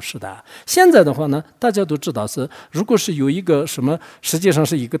网络时代，现在的话呢大家都知道是，如果是有一个什么世界上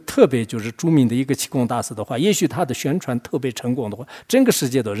是一个特别就是著名的一个气功大师的话，也许他的宣传特别成功的话，整个世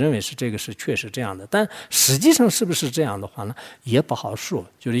界都认为是这个是确实这样的。但实际上是不是这样的话呢，也不好说。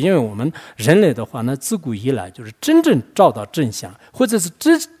就是因为我们人类的话呢，自古以来就是真正找到真相，或者是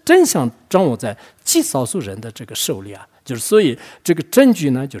真相掌握在极少数人的这个手里就是所以这个证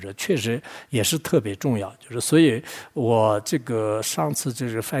据呢，就是确实也是特别重要。就是所以我这个上次就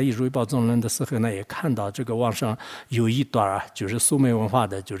是翻译《如意宝藏论》的时候呢，也看到这个网上有一段就是苏美文化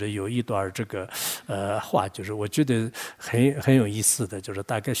的，就是有一段这个话，就是我觉得很有意思的，就是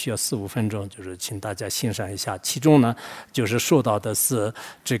大概需要4-5分钟，就是请大家欣赏一下。其中呢，就是说到的是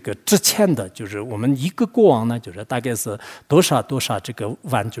这个之前的，就是我们一个国王呢，就是大概是多少这个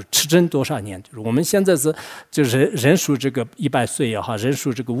就持政多少年，就是我们现在是就是人数这个100岁也好，人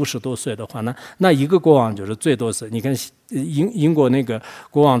数这个50多岁的话呢，那一个国王就是最多是，你看英国那个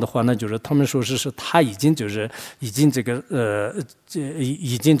国王的话呢，就是他们说是他已经这个已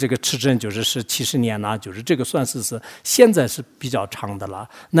经这个持政就是70年了，就是这个算是现在是比较长的了。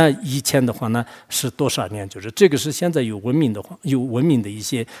那以前的话呢是多少年？就是这个是现在有文明的一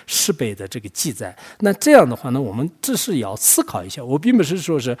些史碑的这个记载。那这样的话呢，我们只是要思考一下。我并不是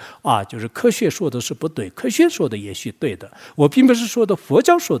说是就是科学说的是不对，科学说的也许对的。我并不是说的佛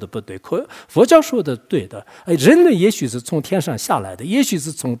教说的不对，佛教说的对的。人类也许是从天上下来的，也许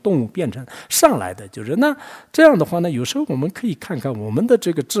是从动物变成上来的。就是那这样的话呢，有时候我们可以看看我们的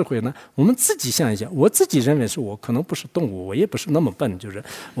这个智慧呢，我们自己想一想。我自己认为是我可能不是动物，我也不是那么笨，就是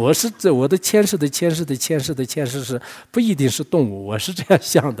我的前世是不一定是动物，我是这样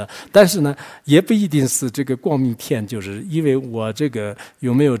想的。但是呢，也不一定是这个光明天，就是因为我这个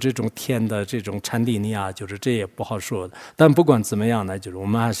有没有这种天的这种禅定力就是这也不好说的。但不管怎么样呢，就是我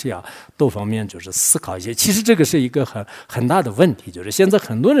们还是要多方面就是思考一些。其实这个是一个很大的问题，就是现在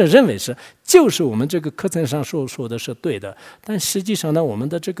很多人认为就是我们这个课程上说的是对的，但实际上呢，我们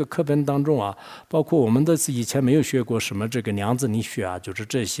的这个课本当中包括我们的以前没有学过什么这个量子力学就是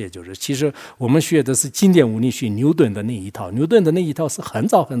这些，就是其实我们学的是经典物理学，牛顿的那一套是很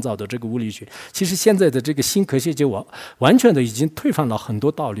早的这个物理学。其实现在的这个新科学界完全的已经推翻了很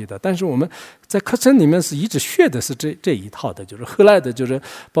多道理的，但是我们在课程里面是一直学的是这一套的。就是后来的就是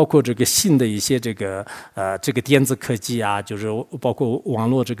包括这个新的一些这个电子科技就是包括网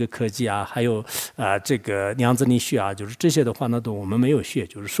络这个科技还有这个量子力学就是这些的话呢都我们没有学。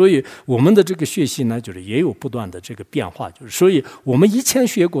就是所以我们的这个学习呢，就是也有不断的这个变化。就是所以我们以前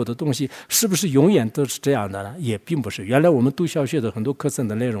学过的东西是不是永远都是这样的呢？也并不是。原来我们读小学的很多课程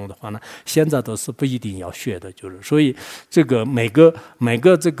的内容的话呢，现在都是不一定要学的。就是所以这个每个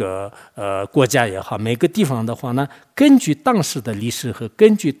这个国家也好，每个地方的话呢，根据当时的历史和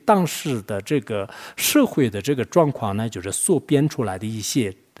根据当时的这个社会的这个状况呢，就是所编出来的一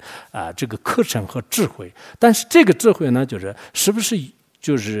些这个课程和智慧。但是这个智慧呢，是不是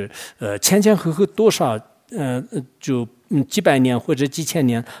就是前后多少就几百年或者几千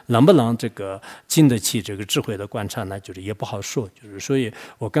年能不能这个经得起这个智慧的观察呢？就是也不好说。就是所以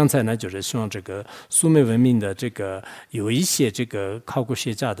我刚才呢，就是希望这个苏美文明的这个有一些这个考古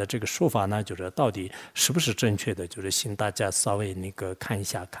学家的这个说法呢，就是到底是不是正确的，就是请大家稍微那个看一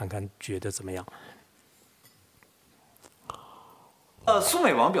下，看看觉得怎么样。苏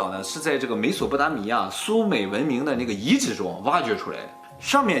美王表呢是在这个美索不达米亚苏美文明的那个遗址中挖掘出来的，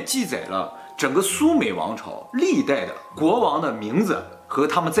上面记载了整个苏美王朝历代的国王的名字和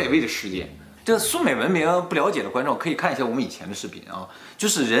他们在位的时间。这个苏美文明不了解的观众可以看一下我们以前的视频啊，就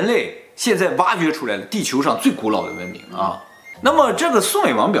是人类现在挖掘出来的地球上最古老的文明啊。那么这个苏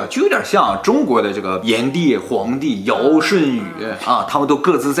美王表就有点像中国的这个炎帝、黄帝、尧、舜、禹啊，他们都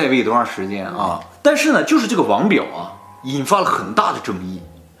各自在位多长时间啊？但是呢，就是这个王表啊，引发了很大的争议。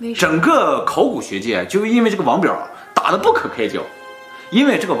整个考古学界就因为这个王表打得不可开交。因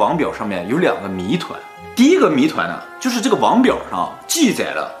为这个王表上面有2个谜团，第一个谜团呢，就是这个王表上记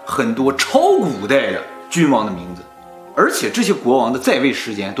载了很多超古代的君王的名字，而且这些国王的在位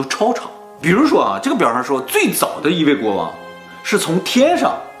时间都超长。比如说啊，这个表上说最早的一位国王是从天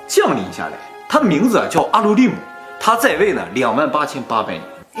上降临下来，他的名字叫阿鲁利姆，他在位呢28800年。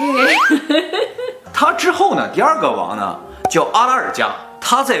他之后呢，第2个王呢叫阿拉尔加，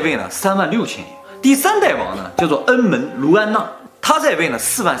他在位呢36000年。第3代王呢叫做恩门卢安娜，他在位呢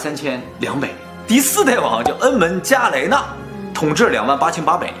43200年。第4代王叫恩门加莱纳，统治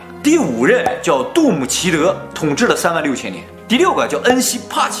28800年。第5任叫杜姆齐德，统治了36000年。第6个叫恩西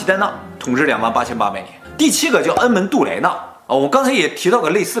帕奇丹纳，统治28800年。第7个叫恩门杜莱纳我刚才也提到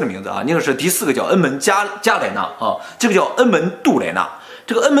个类似的名字啊，那个是第4个叫恩门加莱纳啊，这个叫恩门杜莱纳。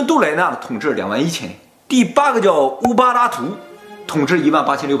这个恩门杜莱纳统治21000年。第8个叫乌巴拉图，统治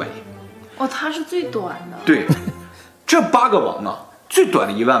18600年。他是最短的。对。这8个王啊，最短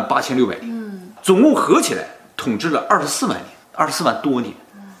的18600年，总共合起来统治了24万年，24万多年。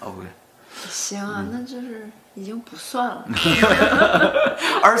OK， 行啊，那就是已经不算了。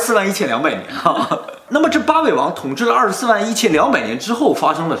241200年啊。那么这8位王统治了241200年之后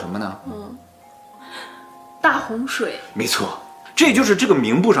发生了什么呢？大洪水。没错，这也就是这个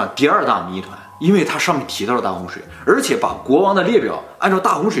名簿上第2大谜团，因为它上面提到了大洪水，而且把国王的列表按照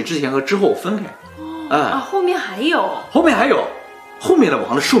大洪水之前和之后分开。后面还有，后面的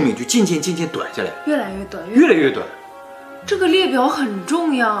王的寿命就渐渐短下来，越来越短，越来越短。这个列表很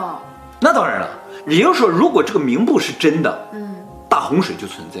重要。那当然了，也就是说，如果这个名簿是真的，大洪水就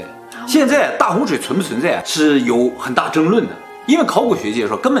存在。现在大洪水存不存在是有很大争论的，因为考古学界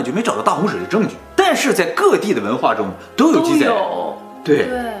说根本就没找到大洪水的证据，但是在各地的文化中都有记载。对，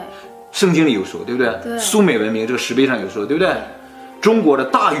圣经里有说，对不对？对。苏美文明这个石碑上有说，对不对？中国的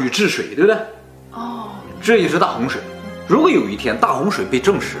大禹治水，对不对？这也是大洪水。如果有一天大洪水被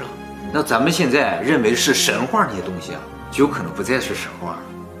证实了，那咱们现在认为是神话那些东西啊，就有可能不再是神话了。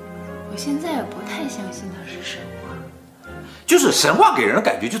我现在也不太相信它是神话，就是神话给人的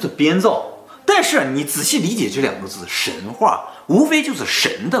感觉就是编造，但是你仔细理解这2个字，神话无非就是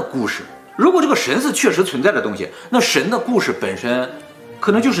神的故事。如果这个神是确实存在的东西，那神的故事本身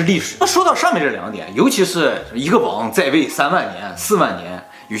可能就是历史。那说到上面这2点，尤其是一个王在位3万年、4万年，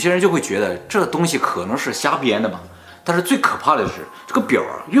有些人就会觉得这东西可能是瞎编的嘛。但是最可怕的是这个表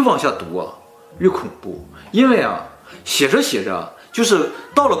越往下读越恐怖，因为写着就是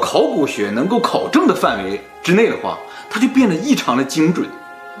到了考古学能够考证的范围之内的话，它就变得异常的精准。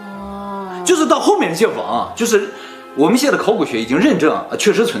就是到后面这些王就是我们现在的考古学已经认证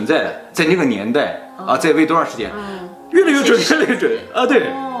确实存在的，在那个年代在位多长时间，越来越准，越来越准啊！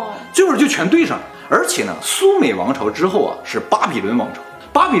对，最后就全对上了。而且呢，苏美王朝之后是巴比伦王朝，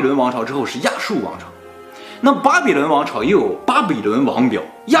巴比伦王朝之后是亚述王朝。那巴比伦王朝也有巴比伦王表，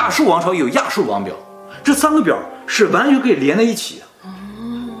亚述王朝也有亚述王表，这3个表是完全可以连在一起的，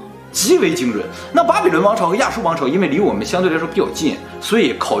极为精准。那巴比伦王朝和亚述王朝因为离我们相对来说比较近，所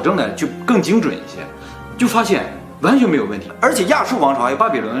以考证呢就更精准一些，就发现完全没有问题。而且亚述王朝还有巴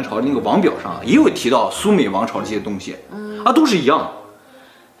比伦王朝那个王表上也有提到苏美王朝这些东西，都是一样的。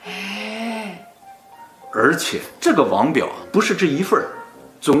而且这个王表不是这一份，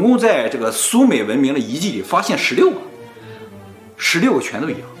总共在这个苏美文明的遗迹里发现16个，16个全都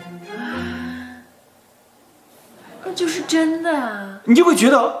一样。那就是真的啊！你就会觉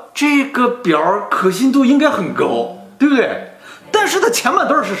得这个表可信度应该很高，对不对？但是它前半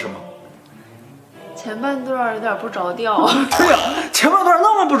段是什么？前半段有点不着调。对呀，前半段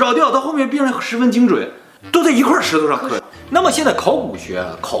那么不着调，到后面变得十分精准，都在一块石头上刻。那么现在考古学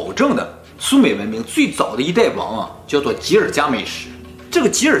考证的苏美文明最早的一代王叫做吉尔加美什。这个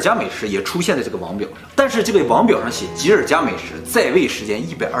吉尔加美什也出现在这个王表上，但是这个王表上写吉尔加美什在位时间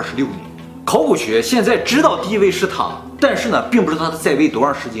126年。考古学现在知道第一位是他，但是呢，并不知道他在位多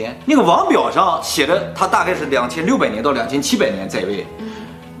长时间。那个王表上写的他大概是2600年到2700年在位，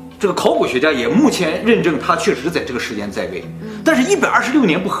这个考古学家也目前认证他确实在这个时间在位，但是126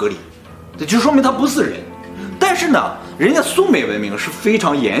年不合理，这就说明他不是人。但是呢，人家苏美文明是非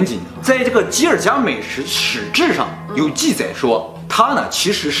常严谨的，在这个吉尔伽美史志上有记载说，他呢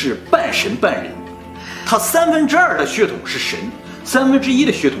其实是半神半人，他2/3的血统是神，1/3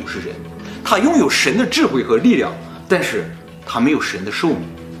的血统是人，他拥有神的智慧和力量，但是他没有神的寿命，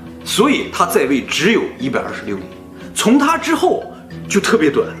所以他在位只有126年，从他之后就特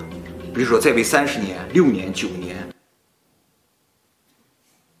别短了，比如说在位30年、6年、9年。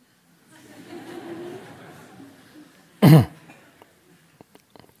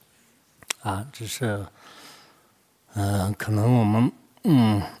只是，可能我们，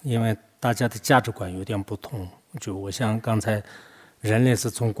因为大家的价值观有点不同，就我像刚才，人类是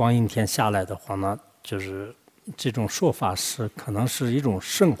从光阴天下来的话呢，就是这种说法可能是一种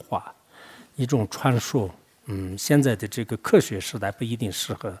神话，一种传说。现在的这个科学时代不一定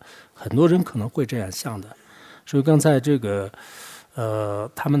适合，很多人可能会这样想的。所以刚才这个，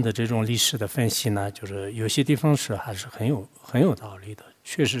他们的这种历史的分析呢，就是有些地方还是很有道理的。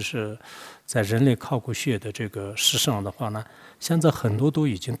确实是在人类考古学的这个史上的话呢，现在很多都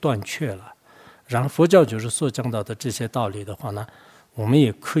已经断确了。然后佛教就是所讲到的这些道理的话呢，我们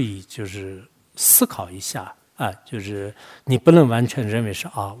也可以就是思考一下啊，就是你不能完全认为是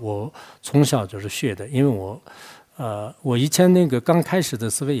我从小就是学的，因为我以前那个刚开始的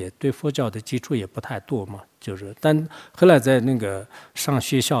思维也对佛教的基础也不太多嘛，但后来在那个上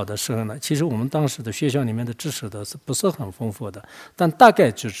学校的时候呢，其实我们当时的学校里面的知识的不是很丰富的，但大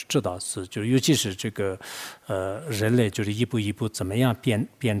概就是知道就尤其是这个人类就是一步一步怎么样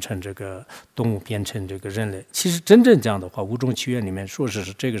变成这个动物，变成这个人类。其实真正讲的话，五种起源里面说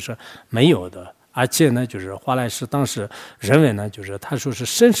是这个是没有的。而且呢，就是华莱士当时认为呢，就是他说是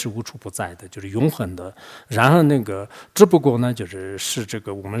生是无处不在的，就是永恒的。然后那个只不过呢，就是这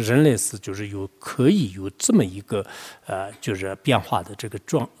个我们人类就是可以有这么一个就是变化的这个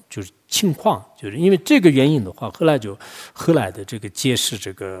就是情况，就是因为这个原因的话，后来的这个揭示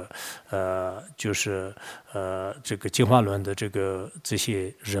这个就是这个进化论的这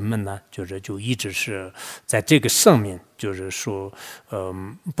些人们呢，就一直是在这个上面，就是说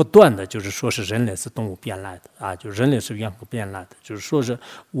不断的就是说是人类是动物变来的啊，就人类是猿猴变来的，就是说是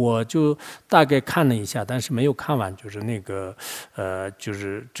我就大概看了一下，但是没有看完，就是那个就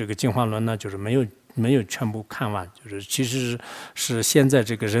是这个进化论呢，就是没有全部看完，就是其实是现在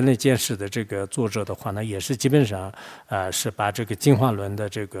这个人类简史的这个作者的话呢，也是基本上是把这个进化论的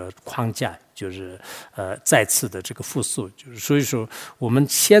这个框架就是再次的这个复述，就是所以说我们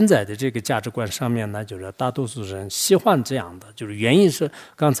现在的这个价值观上面呢，就是大多数人喜欢这样的，就是原因是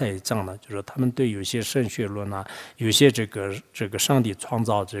刚才也讲了，就是他们对有些神学论啊，有些这个上帝创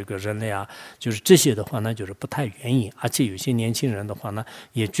造这个人类啊，就是这些的话呢，就是不太愿意，而且有些年轻人的话呢，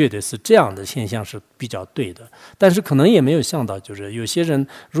也觉得是这样的现象是比较对的，但是可能也没有想到，就是有些人，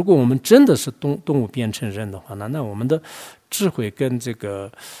如果我们真的是动物变成人的话呢，那我们的智慧跟这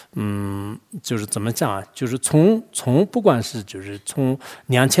个就是怎么讲啊？就是从不管是就是从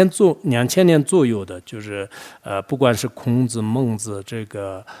2000年左右的，就是不管是孔子、孟子这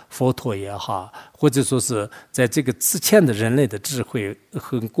个佛陀也好，或者说是在这个之前的人类的智慧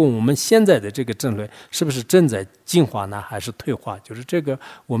和跟我们现在的这个人类是不是正在进化呢，还是退化？就是这个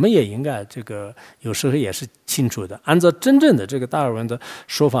我们也应该这个有时候也是清楚的。按照真正的这个达尔文的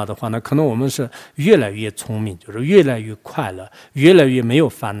说法的话呢，可能我们是越来越聪明，就是越来越快乐，越来越没有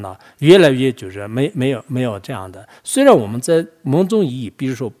烦恼，越来越就是没有这样的。虽然我们在某种意义，比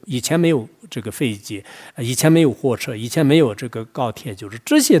如说以前没有这个飞机，以前没有火车，以前没有这个高铁，就是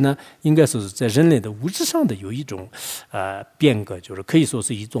这些呢，应该说是在人类的物质上的有一种变革，就是可以说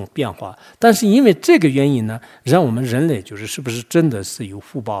是一种变化。但是因为这个原因呢，让我们人类是不是真的是有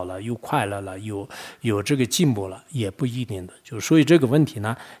福报了，有快乐了，有这个进步了，也不一定的。就是所以这个问题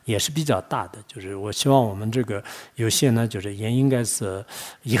呢也是比较大的。就是我希望我们这个有些呢，就是也应该是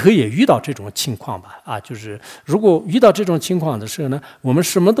以后也遇到这种情况吧。就是如果遇到这种情况的时候呢，我们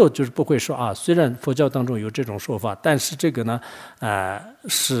什么都就是不会说虽然佛教当中有这种说法，但是这个呢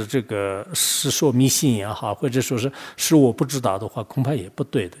是说迷信也好，或者说是我不知道的话，恐怕也不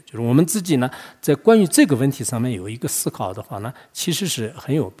对的。就是我们自己呢，在关于这个问题上面有一个思考的话呢，其实是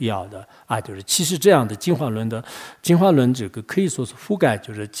很有必要的就是其实这样的进化论这个可以说是覆盖，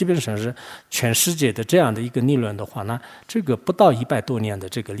就是基本上是全世界的这样的一个理论的话呢，这个不到100多年的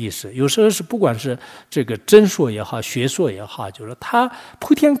这个历史，有时候是不管是这个真说也好，学说也好，就是它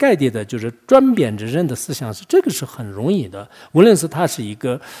铺天盖地的，就是转变着人的思想，这个是很容易的。无论是它是一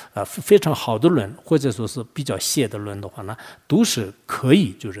个非常好的论，或者说是比较谢的论的话呢，都是可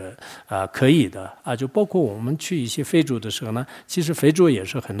以，就是可以的啊。就包括我们去一些非洲的时候呢，其实非洲也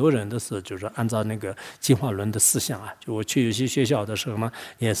是很多人的是就是按照那个进化论的思想啊。就我去有些学校的时候呢，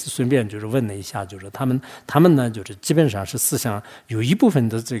也是顺便就是问了一下，就是他们呢就是基本上是思想有一部分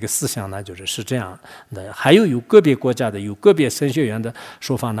的这个思想呢是这样的，还有个别国家的有个别神学院的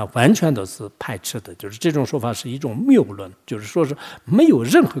说法呢，完全都是排斥的，就是这种说法是一种谬论，就是说是没有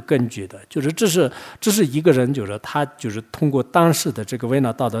任何根据的，就是这是一个人就是他就是通过当时的这个维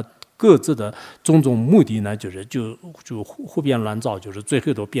纳道的各自的种种目的呢，就胡编乱造，就是最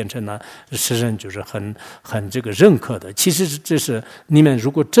后都变成了世人就是很这个认可的。其实这是你们如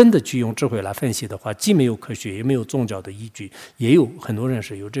果真的去用智慧来分析的话，既没有科学，也没有宗教的依据，也有很多人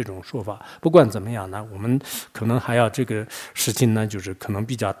是有这种说法。不管怎么样呢，我们可能还要这个事情呢，就是可能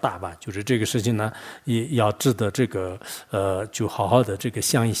比较大吧，就是这个事情呢，也要值得这个就好好的这个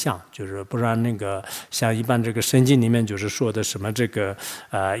想一想，就是不然那个像一般这个圣经里面就是说的什么这个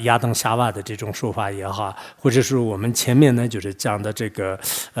亚当夏娃的这种说法也好，或者是我们前面呢就是讲的这个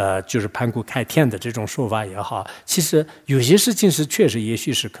就是盘古开天的这种说法也好，其实有些事情是确实也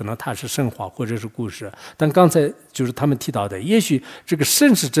许是可能它是神话或者是故事，但刚才就是他们提到的，也许这个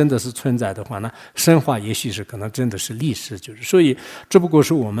神是真的是存在的话呢，神话也许是可能真的是历史，就是所以只不过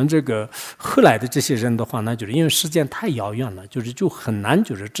是我们这个后来的这些人的话呢，就是因为时间太遥远了，就很难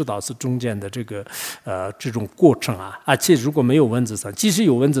就是知道是中间的这个这种过程啊，而且如果没有文字上，即使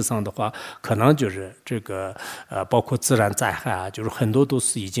有文字上的话，可能就是这个包括自然灾害啊，就是很多都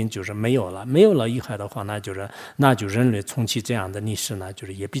是已经就是没有了以后的话，那就人类重启这样的历史呢，就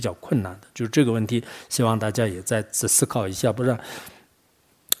是也比较困难的。就是这个问题，希望大家也再思考一下，不然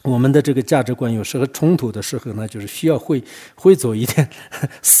我们的这个价值观有时候冲突的时候呢，就是需要会做一点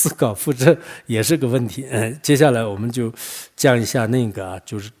思考，否则也是个问题。接下来我们就讲一下那个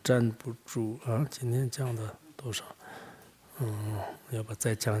就是站不住啊，今天讲的多少？要不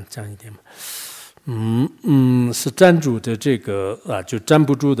再讲一点嘛？是站住的这个就站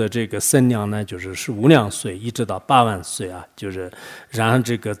不住的这个僧娘呢，就是无量岁一直到8万岁啊，就是然后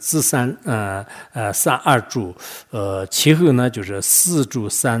这个自三2住，其后呢就是4住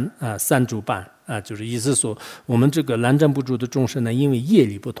3住半。就是意思说，我们这个拦站不住的众生呢，因为业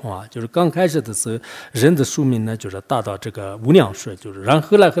力不同啊，就是刚开始的时候，人的寿命呢，就是达到这个无量岁，就是然后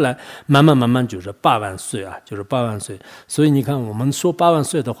后来慢慢就是8万岁啊，就是8万岁。所以你看，我们说8万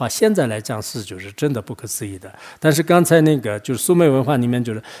岁的话，现在来讲是就是真的不可思议的。但是刚才那个就是苏美文化里面，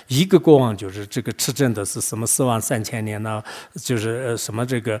就是一个国王就是这个执政的是什么4万3千年呢，就是什么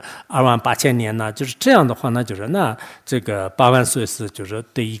这个2万8千年呢，就是这样的话呢，就是那这个8万岁是就是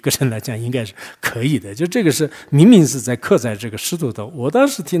对一个人来讲应该是可以的，就这个是明明是在刻在这个石头的。我当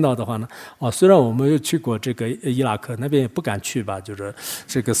时听到的话呢，虽然我们又去过这个伊拉克那边也不敢去吧，就是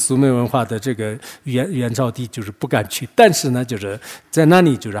这个苏美文化的这个原照地就是不敢去，但是呢，就是在那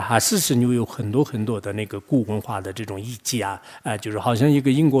里就是还是有很多的那个古文化的这种遗迹啊，就是好像一个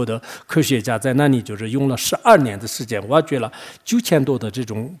英国的科学家在那里就是用了12年的时间挖掘了9000多的这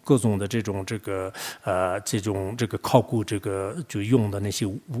种各种的这种这个考古这个就用的那些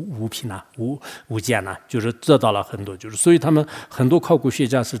物品啊物件呢，就是得到了很多，就是所以他们很多考古学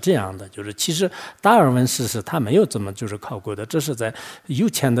家是这样的，就是其实达尔文是他没有这么就是考古的，这是在有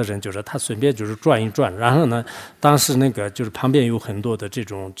钱的人就是他随便就是转一转，然后呢，当时那个就是旁边有很多的这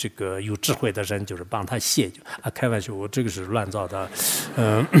个有智慧的人就是帮他写，开玩笑，我这个是乱造的，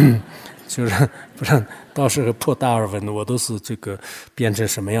就是不然到时候破达尔文的我都是这个变成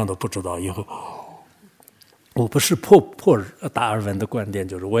什么样都不知道以后。我不是破达尔文的观点，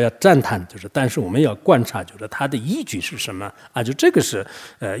就是我要赞叹，就是但是我们要观察，就是他的依据是什么啊？就这个是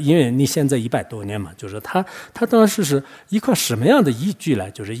因为你现在100多年嘛，就是他当时是依靠什么样的依据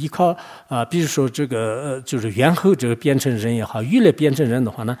来？就是依靠比如说这个就是猿猴这个编程人也好，鱼类编程人的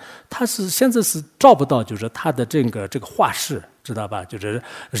话呢，他是现在是找不到，就是他的这个画室。知道吧？就是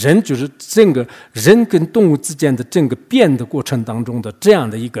人，就是整个人跟动物之间的整个变的过程当中的这样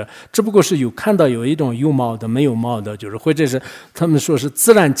的一个，只不过是看到有一种有毛的、没有毛的，就是或者是他们说是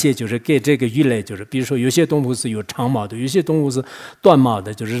自然界，就是给这个鱼类，就是比如说有些动物是有长毛的，有些动物是短毛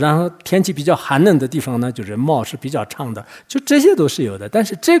的，就是然后天气比较寒冷的地方呢，就是毛是比较长的，就这些都是有的。但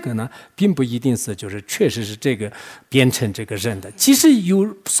是这个呢，并不一定是就是确实是这个编成这个人的。其实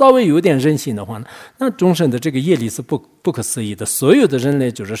稍微有点人性的话呢，那众生的这个业力是不可思议的，所有的人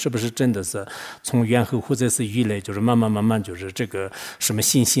类是不是真的是从猿猴或者是鱼类，就是慢慢就是这个什么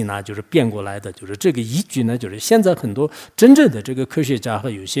信息呢，就是变过来的，就是这个依据呢，就是现在很多真正的这个科学家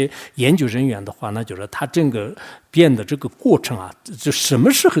和有些研究人员的话呢，就是他整个变的这个过程啊，就什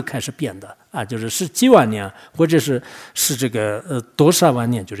么时候开始变的啊？是几万年，或者是这个多少万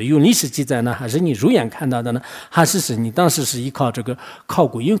年？就是有历史记载呢，还是你肉眼看到的呢？还是你当时是依靠这个考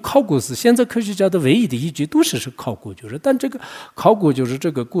古？因为考古是现在科学家的唯一的依据，都是考古，但这个考古这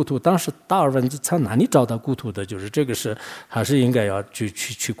个故土，当时达尔文从哪里找到故土的？这个是还是应该要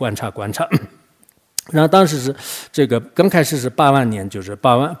去观察。然后当时是这个刚开始是8万年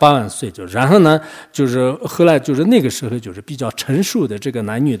，8万岁，然后呢，后来那个时候比较成熟的这个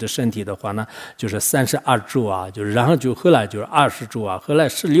男女的身体的话呢，32周啊，然后后来20周啊，后来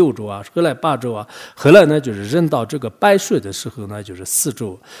16周啊，后来8周啊，后来呢人到这个100岁的时候呢4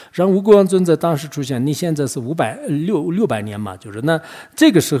周。然后吴国王尊在当时出现，你现在是600年嘛，那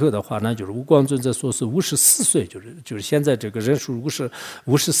这个时候的话呢，吴国王尊在说是54岁，现在这个人数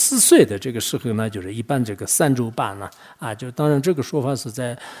54岁的这个时候呢，一般这个3周半呢，啊，当然这个说法是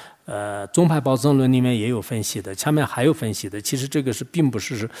在宗派宝藏论里面也有分析的，前面还有分析的。其实这个并不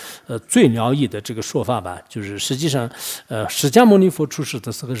是最了义的这个说法吧，实际上释迦牟尼佛出世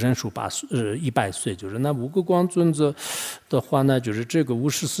的时候人数100岁，那吴国光尊者的话呢，这个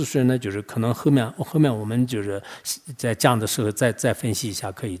54岁呢，可能后面我们在讲的时候再分析一下，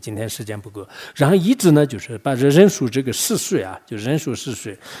可以，今天时间不够。然后一直呢把人数这个10岁啊，人数10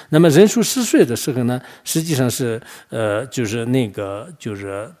岁。那么人数10岁的时候呢，实际上是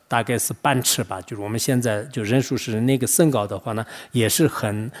大概是半尺吧，我们现在人数是那个身高的话呢，也是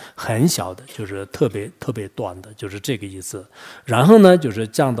很小的，特别短的，这个意思。然后呢，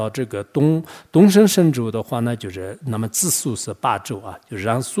降到这个东胜神州的话呢，那么字数是8周啊，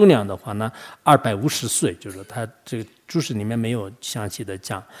然后数量的话呢250岁，它这个注释里面没有详细的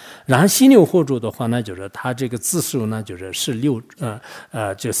讲。然后西牛后州的话呢，它这个字数呢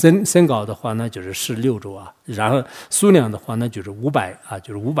身高的话呢16周啊，然后数量的话呢500啊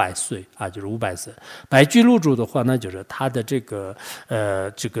，500岁啊，500岁。白居卢州的话呢它的这个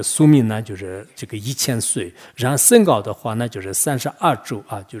寿命呢这个1000岁，然后身高的话呢32周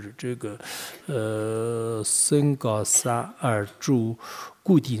啊，这个身高32周。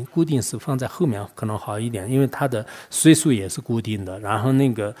固定是放在后面可能好一点，因为它的岁数也是固定的，然后那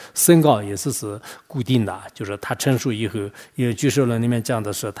个身高也是固定的，它成熟以后，因为据说论里面讲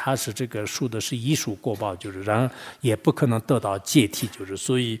的是它是这个树的是一属果报，然后也不可能得到解体，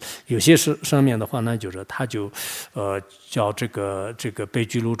所以有些上面的话呢，它叫这个北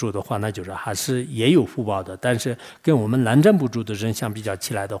俱泸州的话呢，还是也有福报的，但是跟我们南瞻部洲的人相比较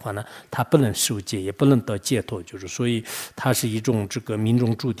起来的话呢，它不能受戒，也不能得解脱，所以它是一种这个命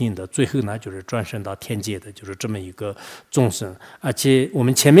中注定的，最后呢转生到天界的，这么一个众生。而且我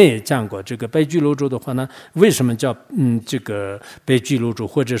们前面也讲过，这个北俱泸州的话呢，为什么叫这个北俱泸州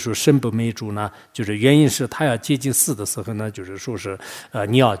或者说身不昧州呢？原因是他要接近死的时候呢，说是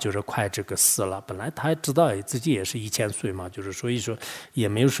你要快这个死了，本来他知道自己也是1000岁嘛，所以说也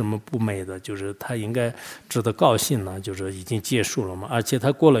没有什么不美的，他应该值得高兴呢，已经结束了嘛。而且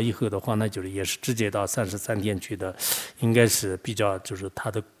他过了以后的话呢，也是直接到33天去的，应该是比较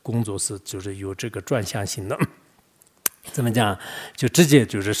他的工作是有这个转向性的。怎么讲？就直接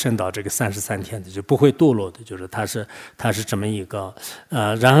升到这个33天的，就不会堕落的，它是这么一个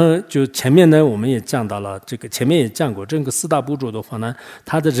然后前面呢，我们也讲到了这个，前面也讲过，这个4大部洲的话呢，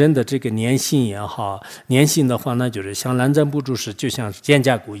它的人的这个年性也好，年性的话呢，像南瞻部洲是就像肩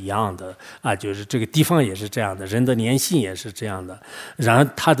胛骨一样的啊，这个地方也是这样的，人的年性也是这样的。然后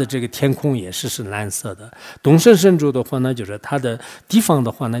它的这个天空也是蓝色的。东胜神州的话呢，它的地方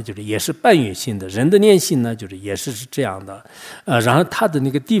的话呢，也是半月性的，人的年性呢，也是这样的。然后它的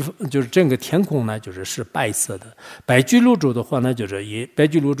那个地方整个天空呢是白色的。白俱泸州的话呢白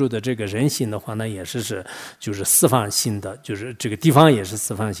俱泸州的这个人形的话呢也是四方形的，这个地方也是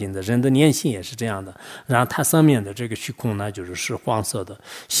四方形的，人的年性也是这样的。然后它上面的这个虚空呢是黄色的。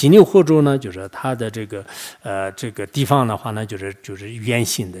西牛后州呢它的这个地方的话呢就是圆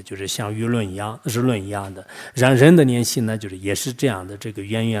形的，像日轮一样的。然后人的年性呢也是这样的，这个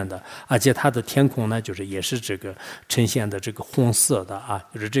圆圆的，而且它的天空呢也是这个呈现的这个红色的啊，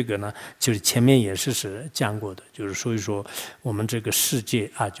这个呢前面也是讲过的，所以说我们这个世界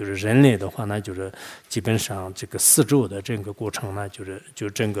啊，人类的话呢基本上这个4周的这个过程呢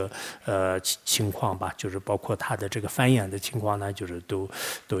整个情况吧，包括它的这个繁衍的情况呢都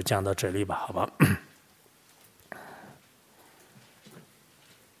讲到这里吧，好吧。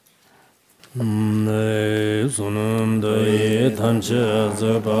sunum doi tanche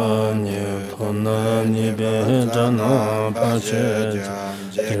zeba ni thona ni be jana pa che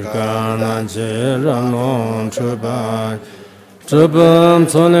jirgana je ranon chuba zebam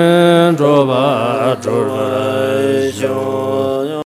tsone joba